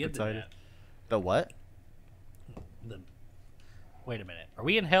Where did we getting get the hepatitis. map? The what? The. Wait a minute. Are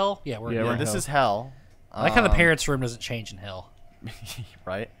we in hell? Yeah, we're. Yeah, in we're hell. in This hell. is hell. I like how the parents' room doesn't change in hell.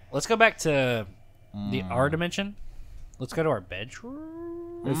 Right? Let's go back to the our dimension. Let's go to our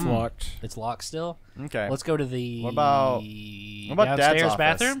bedroom. It's locked. It's locked still. Okay. Let's go to the. What about Dad's downstairs office?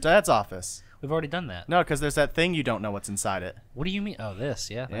 bathroom? Dad's office. We've already done that. No, because there's that thing you don't know what's inside it. What do you mean? Oh, this.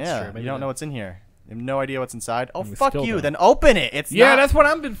 Yeah, that's Yeah, true. Maybe you don't the- know what's in here. You have no idea what's inside. Oh, We fuck still you. don't. Then open it. It's Yeah, not that's what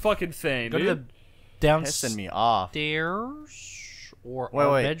I've been fucking saying, Go to dude. the downstairs pissing me off. or Wait,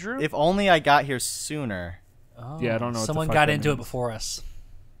 our wait. bedroom. If only I got here sooner. Oh, Yeah, I don't know what the Someone fuck got that into it means. before us.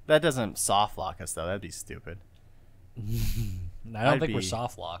 That doesn't soft lock us though. That'd be stupid. No, I don't I'd think we're be-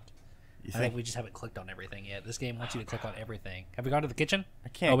 soft locked. You I think think? we just haven't clicked on everything yet. This game wants you to click on everything. Have we gone to the kitchen? I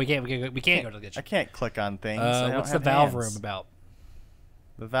can't. Oh, we can't. We can't go to the I kitchen. can't click on things. I don't What's the have valve hands. room about?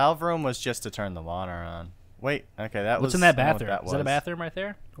 The valve room was just to turn the water on. Wait. Okay, that was. What's in that I know what bathroom? Is that a was. bathroom right there?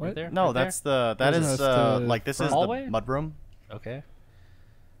 Right What? there? No, Right there? that's the. That Isn't is that the like this is hallway? the mud room. Okay.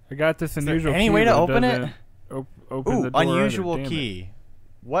 I got this there unusual any key, way to but open it? doesn't open Ooh, the door either. unusual Damn it. key.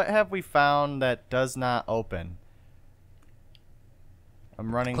 What have we found that does not open?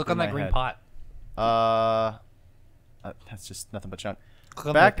 I'm running. Click through on that my green head. pot. That's just nothing but junk. Click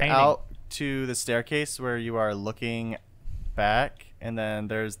on Back the painting. out to the staircase where you are looking back, and then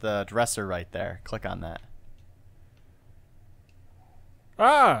there's the dresser right there. Click on that.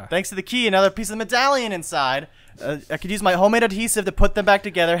 Ah! Thanks to the key, another piece of the medallion inside. I could use my homemade adhesive to put them back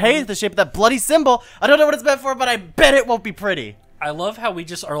together. Hey, it's the shape of that bloody symbol. I don't know what it's meant for, but I bet it won't be pretty. I love how we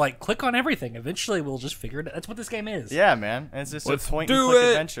just are like, click on everything. Eventually, we'll just figure it out. That's what this game is. Yeah, man. And it's just Let's a point do and click it!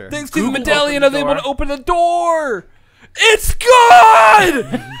 adventure. Thanks to the Google medallion, I opened was the able to door. open the door! It's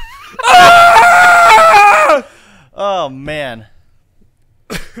gone! Ah! Oh, man.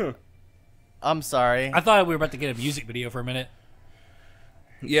 I'm sorry. I thought we were about to get a music video for a minute.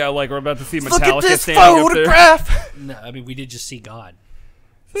 Yeah, like we're about to see Metallica Look at this standing up there. photograph! No, I mean, we did just see God.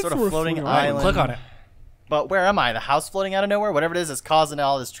 Sort of That's floating where island. Click on it. But where am I? The house floating out of nowhere? Whatever it is that's causing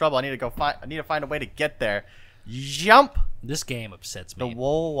all this trouble. I need to go find. I need to find a way to get there. Jump! This game upsets The me.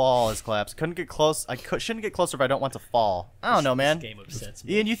 whole wall is collapsed. Couldn't get close. Shouldn't get closer if I don't want to fall. I don't know, man. This game upsets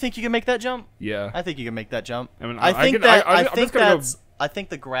me. Ian, you think you can make that jump? Yeah. I think you can make that jump. I mean, I I think can- that. I- I'm I just think gonna go- that's. I think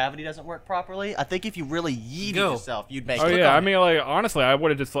the gravity doesn't work properly. I think if you really yeeted Go. yourself, you'd make Oh it. yeah, on I it. mean, like honestly, I would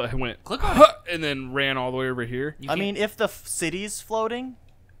have just went Click on it. and then ran all the way over here. You I can't- mean, if the city's floating,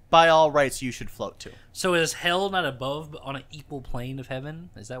 by all rights, you should float too. so is hell not above, but on an equal plane of heaven?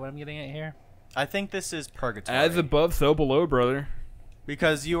 Is that what I'm getting at here? I think this is purgatory. As above, so below, brother.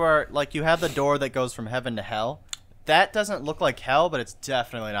 Because you are like you have the door that goes from heaven to hell. That doesn't look like hell, but it's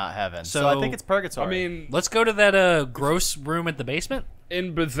definitely not heaven. So I So, think it's purgatory. I mean, Let's go to that gross room at the basement.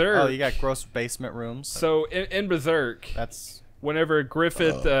 in Berserk. oh, you got gross basement rooms. So in Berserk, That's whenever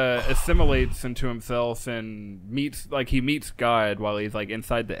Griffith assimilates into himself and meets God while he's like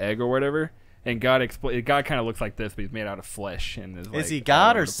inside the egg or whatever, and God God kind of looks like this, but he's made out of flesh and is. is he all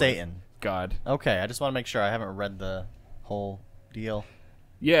God over or the place. Satan? God. Okay, I just want to make sure I haven't read the whole deal.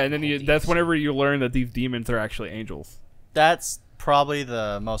 Yeah, and then that's demons. whenever you learn that these demons are actually angels. That's probably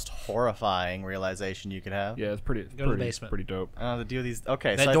the most horrifying realization you could have. Yeah, it's pretty. Go to the basement. Pretty dope. I don't know how to deal with these.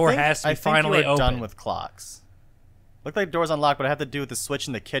 Okay, That so door I think, has to be I think finally you are done open. with clocks. Look like the door's unlocked, but I have to do with the switch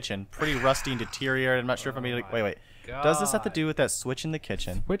in the kitchen. Pretty rusty and deteriorated. I'm not sure if I'm gonna. Wait. Does this have to do with that switch in the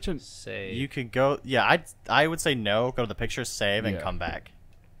kitchen? Which and Say You could go. Yeah, I would say no. Go to the picture, save, and Yeah. come back.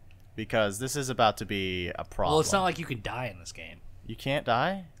 Because this is about to be a problem. well, it's not like you can die in this game. You can't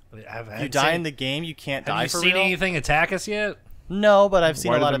die. Have You die in the game, you can't die you for seen real. anything attack us yet? No, but I've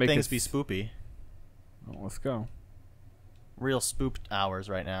seen Why a does lot it of make things us- be spoopy. oh, let's go. Real spooked hours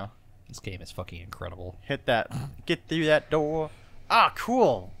right now. This game is fucking incredible. Hit that. Get through that door. Ah,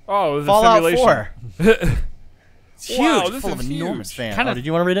 cool. Oh, it was Fallout a 4. simulation. It's huge, Wow, this full of is enormous huge. fans. Kinda- Did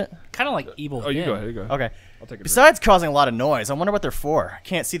you want to read it? Kind of like Evil Oh, you Dead. go ahead. You go. Okay. I'll take it. Besides causing a lot of noise, I wonder what they're for. I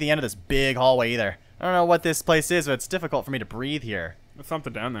can't see the end of this big hallway either. I don't know what this place is, but it's difficult for me to breathe here. There's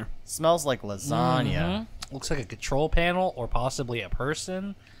something down there. Smells like lasagna. Mhm. Looks like a control panel or possibly a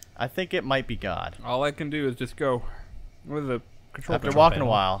person. I think it might be God. All I can do is just go with the control After panel. walking panel.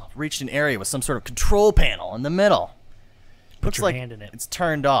 a while, reached an area with some sort of control panel in the middle. Looks your like hand in it. it's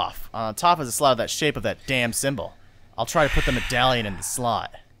turned off. On top is a slot of that shape of that damn symbol. I'll try to put the medallion in the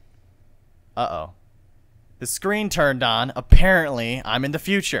slot. Uh-oh. The screen turned on. Apparently, I'm in the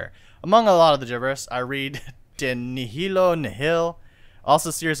future. Among a lot of the gibberish, I read De Nihilo Nihil. Also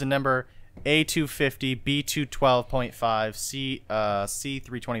series of number A250, B212.5,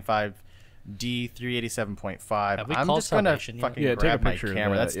 C325, D387.5. Have we I'm called just gonna Salvation yet? fucking Yeah, take a grab my picture of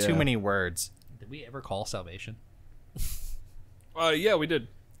camera. that, That's too yeah. many words. Did we ever call Salvation? Yeah, we did.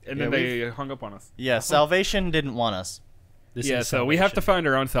 And then Yeah, they hung up on us. Yeah, Salvation didn't want us. This Yeah, is so we have to Salvation. find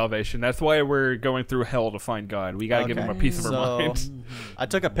our own salvation. That's why we're going through hell to find God. We gotta give him a piece of our So, mind. I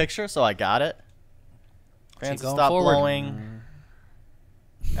took a picture, so I got it. Fans Keep going stopped forward. blowing.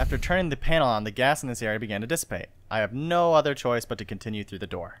 After turning the panel on, the gas in this area began to dissipate. I have no other choice but to continue through the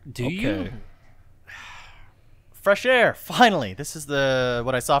door. Do you? Okay. Fresh air, finally. This is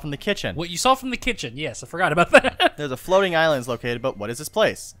what I saw from the kitchen. What you saw from the kitchen? Yes, I forgot about that. There's a floating island located, but what is this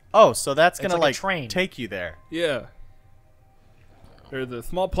place? Oh, so that's It's gonna like a train. take you there. Yeah. There's a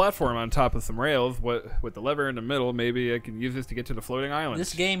small platform on top of some rails. What with the lever in the middle? Maybe I can use this to get to the floating island.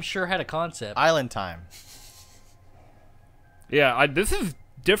 This game sure had a concept. Island time. Yeah, this is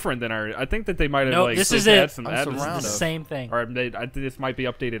different than our. I think that they might have No, like this just is add it. some I'm add surrounded. some It's the stuff. same thing. Or I think this might be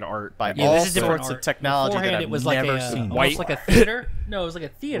updated art. By Yeah, all this is different sorts of art. technology that Beforehand, I've it was like never a, seen. almost White. like a theater. No, it was like a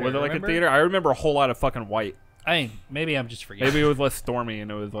theater. Was it like remember? a theater? I remember a whole lot of fucking white. I mean, maybe I'm just forgetting. Maybe it was less stormy and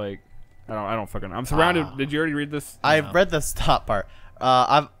it was like I don't fucking. I'm surrounded. Did you already read this? I've read the top part.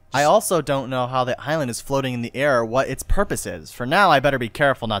 I also don't know how the island is floating in the air or what its purpose is. For now, I better be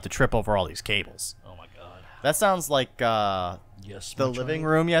careful not to trip over all these cables. Oh my god. That sounds like Yes. the living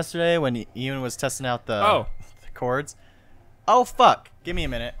room yesterday when Ian was testing out the Oh. chords. Oh fuck! Give me a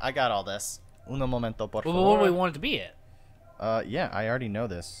minute. I got all this. Uno momento, por Well, what do we favor. want it to be at? Yeah, I already know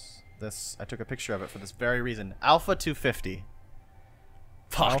this. I took a picture of it for this very reason. Alpha 250.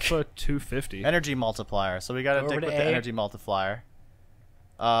 Fuck. Alpha 250. Energy multiplier. So we gotta Go dig over with to the A. energy multiplier.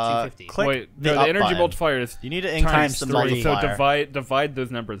 250. Click Wait, the no, up the energy button. multiplier is You need to increase times the 3. So multiplier. divide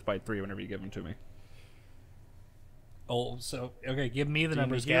those numbers by 3 whenever you give them to me. Oh, so okay, give me the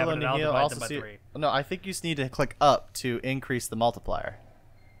numbers, Nihilo, Gavin, and I'll nihilo, divide also them by see- 3. No, I think you just need to click up to increase the multiplier.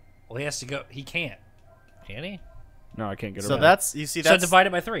 Well, he has to go. He can't. Can he? No, I can't get So around. that's you see So that's divide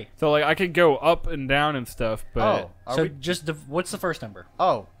it by 3. So like I could go up and down and stuff, but oh are So we, just what's the first number?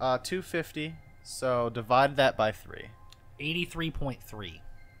 250. So divide that by 3. 83.3.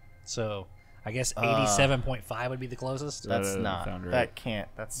 So I guess 87.5 would be the closest. That That's doesn't not. sound right. That can't.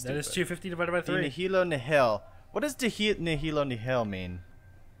 That's stupid. That is 250 divided by 3. Nihilo nihil. What does nihilo nihil mean?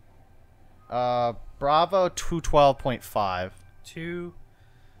 Bravo 212.5.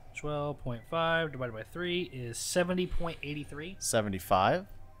 212.5 divided by 3 is 70.83. 75.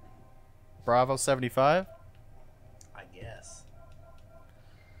 Bravo 75. I guess.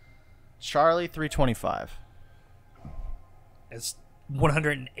 Charlie 325. It's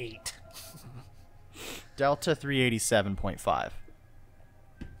 108. Delta 387.5.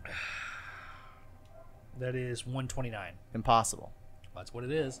 That is 129. Impossible. That's what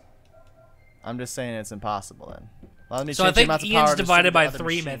it is. I'm just saying it's impossible then. Let me So I change the think amounts of Ian's power to divided some by other 3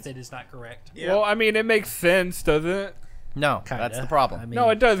 machines. method is not correct. well, I mean, it makes sense, doesn't it? No, Kinda. that's the problem. I mean, No,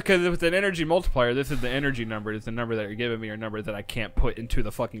 it does because with an energy multiplier, this is the energy number. It's the number that you're giving me, or number that I can't put into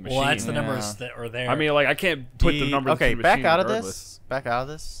the fucking machine. well, that's the Yeah. numbers that are there. I mean, like I can't put the numbers. Okay, into the back machine out of regardless. this. Back out of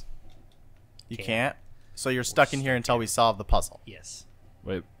this. You Can't. can't. So you're stuck in here until we solve the puzzle. yes.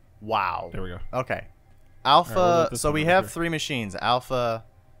 Wait, Wow. there we go. Okay. Alright, Alpha. what about this So one we over have here? 3 machines. Alpha.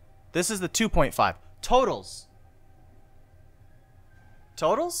 This is the 2.5. Totals.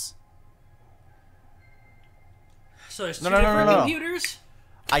 Totals? So there's No, two no, no, different no, no. computers?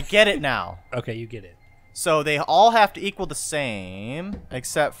 I get it now. Okay, you get it. So they all have to equal the same,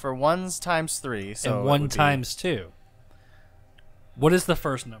 except for one's times 3. So and it 1 would be times 2. What is the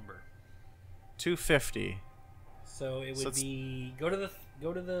first number? 250. So it So would it's- be go to the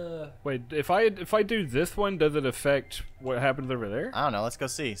Wait, if I do this one, does it affect what happens over there? I don't know. Let's go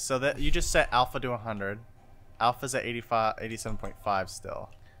see. So that you just set alpha to 100. Alpha's at 87.5 still.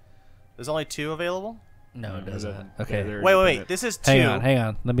 There's only 2 available? No, it Yeah, doesn't. yeah, Okay. they're Wait. independent. This is 2. Hang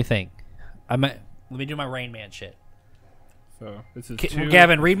on. Let me think. Let me do my Rain Man shit. So this is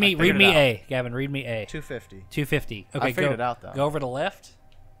Gavin, read me figured it out. A. Gavin, read me A. 250. 250. Okay, I figured it out, though. Go over to the left.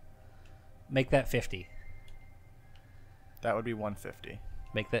 Make that 50. That would be 150.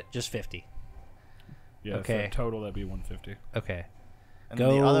 Make that just 50. Yeah, Okay. so total that'd be 150. Okay. And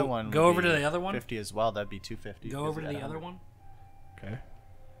Go- the other one. go would over to be the other one. 50 as well. That'd be 250. Go over to the other one. Okay.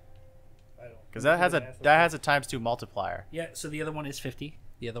 Because that has a times 2 multiplier. Yeah, so the other one is 50.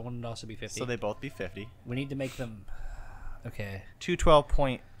 The other one would also be 50. So they both be 50. We need to make them. Okay.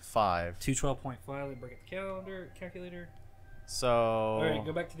 212.5. 212.5. Let me bring up the calculator. So. All right,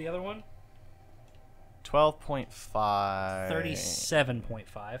 go back to the other one. 12.5.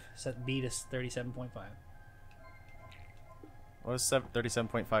 37.5. Set B to 37.5. What is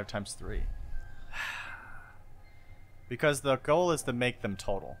 37.5 times 3? Because the goal is to make them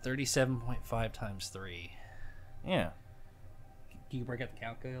total. 37.5 times 3. Yeah. Can you break out the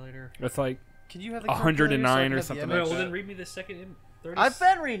calculator? That's like Can you have the 109 calculator so I can or have the something image? like well, that. then read me the second. 30. I've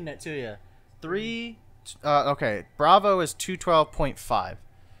been reading it to you. 3. Okay. Bravo is 212.5.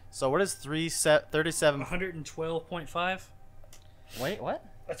 So what is 37? 112.5. Wait, what?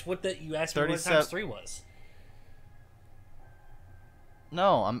 That's what that you asked me what 37 times 3 was.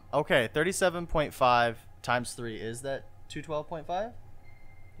 No, I'm okay. 37.5 times 3 is that 212.5?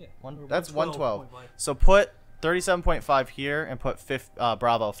 Yeah. That's 112. 112.5. So put 37.5 here and put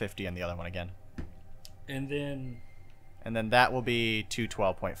Bravo 50 in the other one again. And then. And then that will be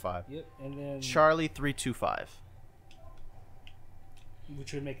 212.5. Yep. And then. Charlie 325.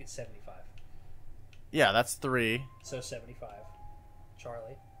 Which would make it 75. Yeah, that's 3. So 75.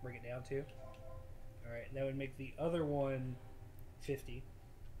 Charlie, bring it down to. All right, that would make the other one 50.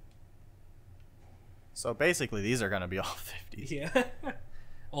 So basically these are going to be all 50s. Yeah.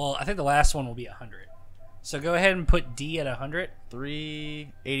 Well, I think the last one will be 100. So go ahead and put D at 100.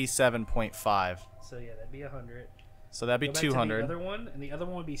 387.5. So yeah, that'd be 100. So that'd be Go back to 200. the other one, and the other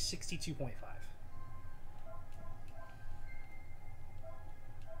one would be 62.5.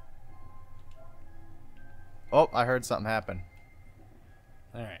 Oh, I heard something happen.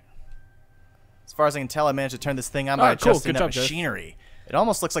 All right. As far as I can tell, I managed to turn this thing on Ah, by cool. adjusting Good that job, guys. machinery. It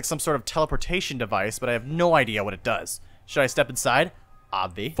almost looks like some sort of teleportation device, but I have no idea what it does. Should I step inside?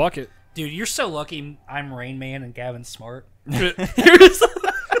 Obvi. fuck it. Dude, you're so lucky I'm Rain Man and Gavin's smart.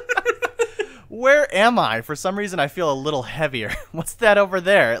 Where am I? For some reason, I feel a little heavier. What's that over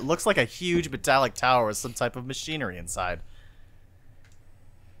there? It looks like a huge metallic tower with some type of machinery inside.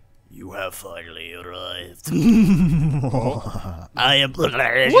 You have finally arrived. I am What?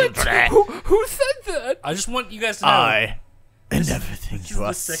 Who said that? I just want you guys to know. and everything you the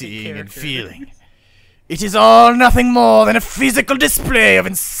are second seeing and character. feeling. It is all nothing more than a physical display of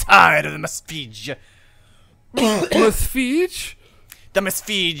inside of the Misfige. Misfeege? The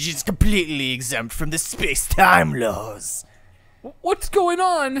Misfige is completely exempt from the space-time laws. What's going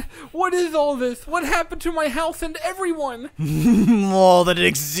on? What is all this? What happened to my house and everyone? All that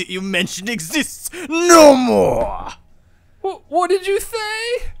you mentioned exists no more. What did you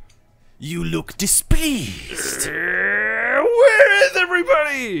say? You look displeased. Where is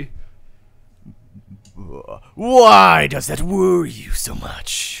everybody? Why does that worry you so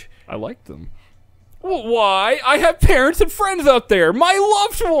much? I like them. Why? I have parents and friends out there. My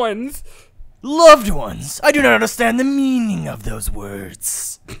loved ones. Loved ones, I do not understand the meaning of those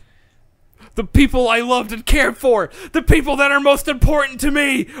words. The people I loved and cared for. The people that are most important to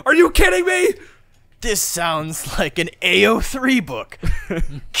me. Are you kidding me? This sounds like an AO3 book.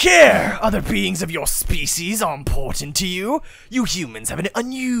 Care, other beings of your species are important to you. You humans have an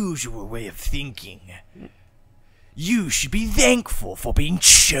unusual way of thinking. You should be thankful for being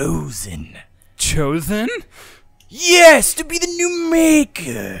chosen. Chosen? Yes, to be the new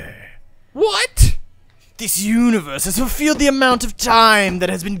maker. What? This universe has fulfilled the amount of time that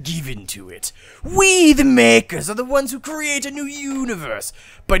has been given to it. We, the makers, are the ones who create a new universe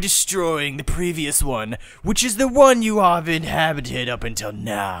by destroying the previous one, which is the one you have inhabited up until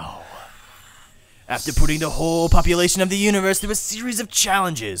now. After putting the whole population of the universe through a series of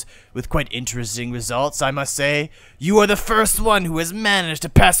challenges, with quite interesting results, I must say, you are the first one who has managed to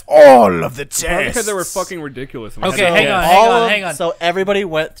pass all of the tests. Probably because they were fucking ridiculous. and we Okay, had to hang guess. on, hang on. So everybody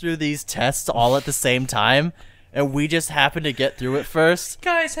went through these tests all at the same time, and we just happened to get through it first.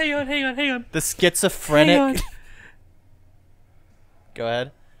 Guys, hang on. The schizophrenic. Hang on. Go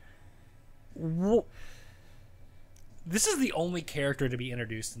ahead. This is the only character to be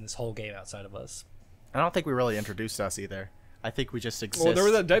introduced in this whole game outside of us. I don't think we really introduced us either. I think we just exist. Well, there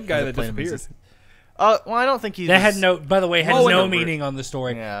was that dead guy as a that plane of disappeared. existence. Well, I don't think he. That was- had no, by the way, had Oh, no wait, meaning on the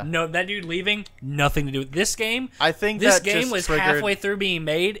story. Yeah. No, that dude leaving, nothing to do with this game. I think This that game just was triggered- halfway through being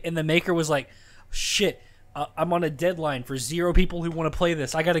made, and the maker was like, "Shit, I'm on a deadline for 0 people who want to play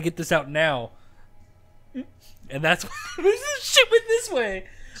this. I got to get this out now. And that's this shit went this way.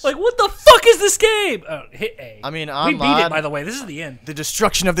 Like, what the fuck is this game? Oh, hit A. I mean, we beat it, by the way. This is the end. The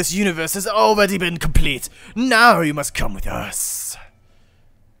destruction of this universe has already been complete. Now you must come with us.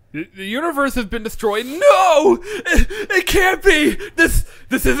 The universe has been destroyed. No! It can't be! This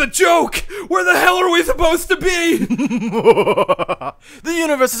is a joke! Where the hell are we supposed to be? The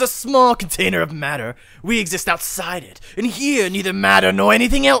universe is a small container of matter. We exist outside it. And here, neither matter nor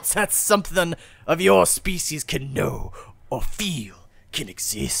anything else that something of your species can know or feel can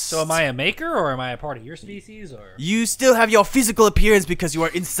exist. So am I a maker, or am I a part of your species, or? You still have your physical appearance because you are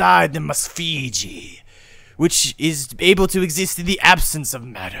inside the Musfiji, which is able to exist in the absence of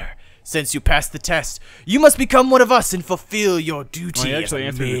matter. Since you passed the test, you must become one of us and fulfill your duty. Well, I actually as a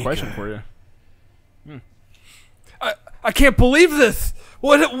answered the maker. question for you. I can't believe this!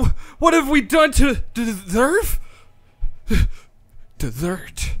 What have we done to deserve?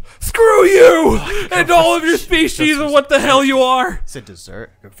 Desert. Screw you! And all of your species and what the hell you are! Said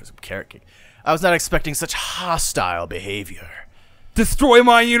dessert. Go for some carrot cake. I was not expecting such hostile behavior. Destroy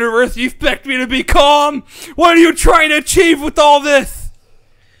my universe, you expect me to be calm? What are you trying to achieve with all this?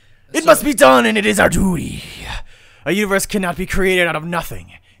 It must be done, and it is our duty. A universe cannot be created out of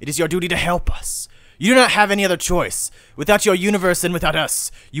nothing. It is your duty to help us. You do not have any other choice. Without your universe and without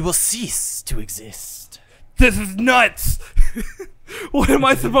us, you will cease to exist. This is nuts! What am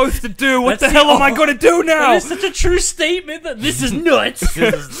I supposed to do? What That's the hell am I going to do now? That is such a true statement that this is nuts.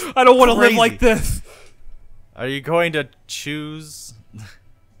 I don't want to live crazy. like this. Are you going to choose?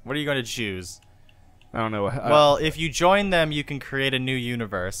 What are you going to choose? I don't know. Well, if you join them, you can create a new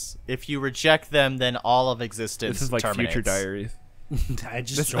universe. If you reject them, then all of existence this is like terminates. Future Diaries. I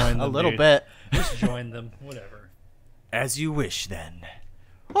just joined them. A little dude. bit. Just join them. Whatever. As you wish, then.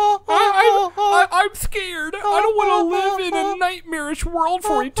 I'm scared. I don't want to live in a nightmarish world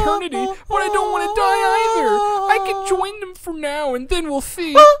for eternity, but I don't want to die either. I can join them for now, and then we'll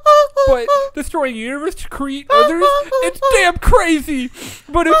see. But destroying a universe to create others, it's damn crazy.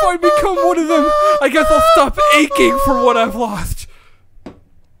 But if I become one of them, I guess I'll stop aching for what I've lost.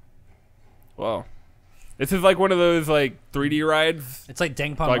 Wow. This is like one of those like 3D rides, It's like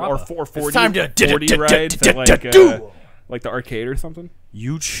Dangpon like or Rappa. 440 It's time to 4D rides at like the arcade or something.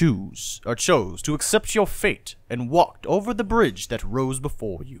 You chose to accept your fate and walked over the bridge that rose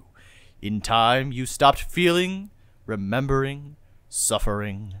before you. In time, you stopped feeling, remembering,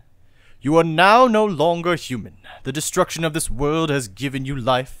 suffering. You are now no longer human. The destruction of this world has given you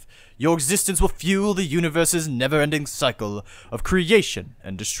life. Your existence will fuel the universe's never-ending cycle of creation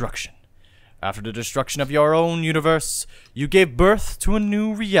and destruction. After the destruction of your own universe, you gave birth to a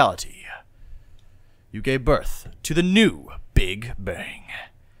new reality. You gave birth to the new Big Bang.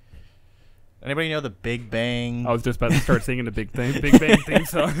 Anybody know the Big Bang? I was just about to start singing the Big Bang theme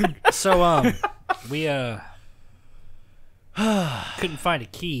song. So we couldn't find a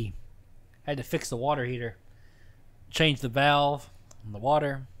key. Had to fix the water heater, change the valve on the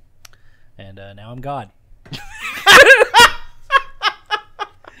water, and now I'm God.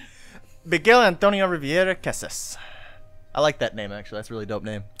 Miguel Antonio Riviera Casas. I like that name, actually. That's a really dope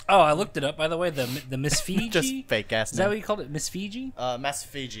name. Oh, I looked it up, by the way. The Miss Fiji. Just fake ass Is that name. what you called it? Miss Fiji. Mass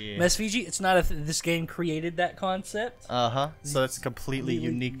Fiji. Miss Fiji. It's not a. This game created that concept. So it's completely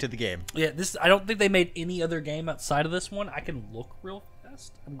unique to the game. Yeah. This. I don't think they made any other game outside of this one. I can look real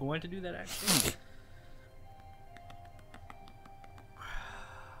fast. I'm going to do that actually.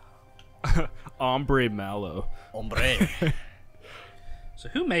 Ombre Mallow. Hombre. So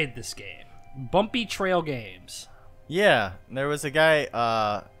who made this game? Bumpy Trail Games. Yeah, there was a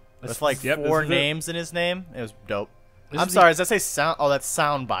guy with like Yep, four this is it. names in his name. It was dope. This I'm is sorry, does that say sound? Oh, that's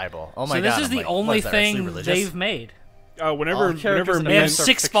Sound Bible. Oh my So god. this is I'm the like, what only is that, actually thing religious? they've made. Whenever All the characters in They the have Names are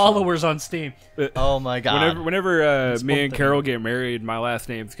 6 fictional. followers on Steam. Oh my god. whenever me one and thing. Carol get married, my last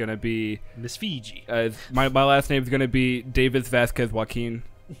name's gonna be Miss Fiji. my last name's gonna be Davis Vasquez Joaquin.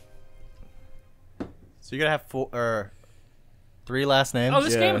 So you're gonna have 3 last names? Oh,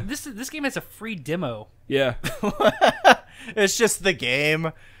 this Yeah. game. This game has a free demo. Yeah. It's just the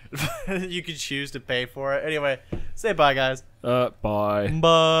game. You can choose to pay for it. Anyway, say bye, guys. Bye. Bye. I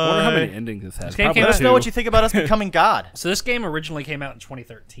wonder how many endings this has. game Probably came Let us know two. what you think about us becoming God. So this game originally came out in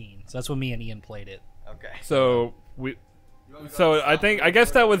 2013. So that's when me and Ian played it. Okay. So I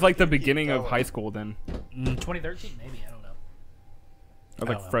guess that was like the beginning of high school then. 2013, maybe. I don't know. That was I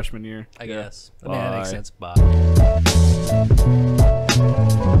like don't know. freshman year. I Yeah. guess. I mean, that makes Bye. sense. Bye.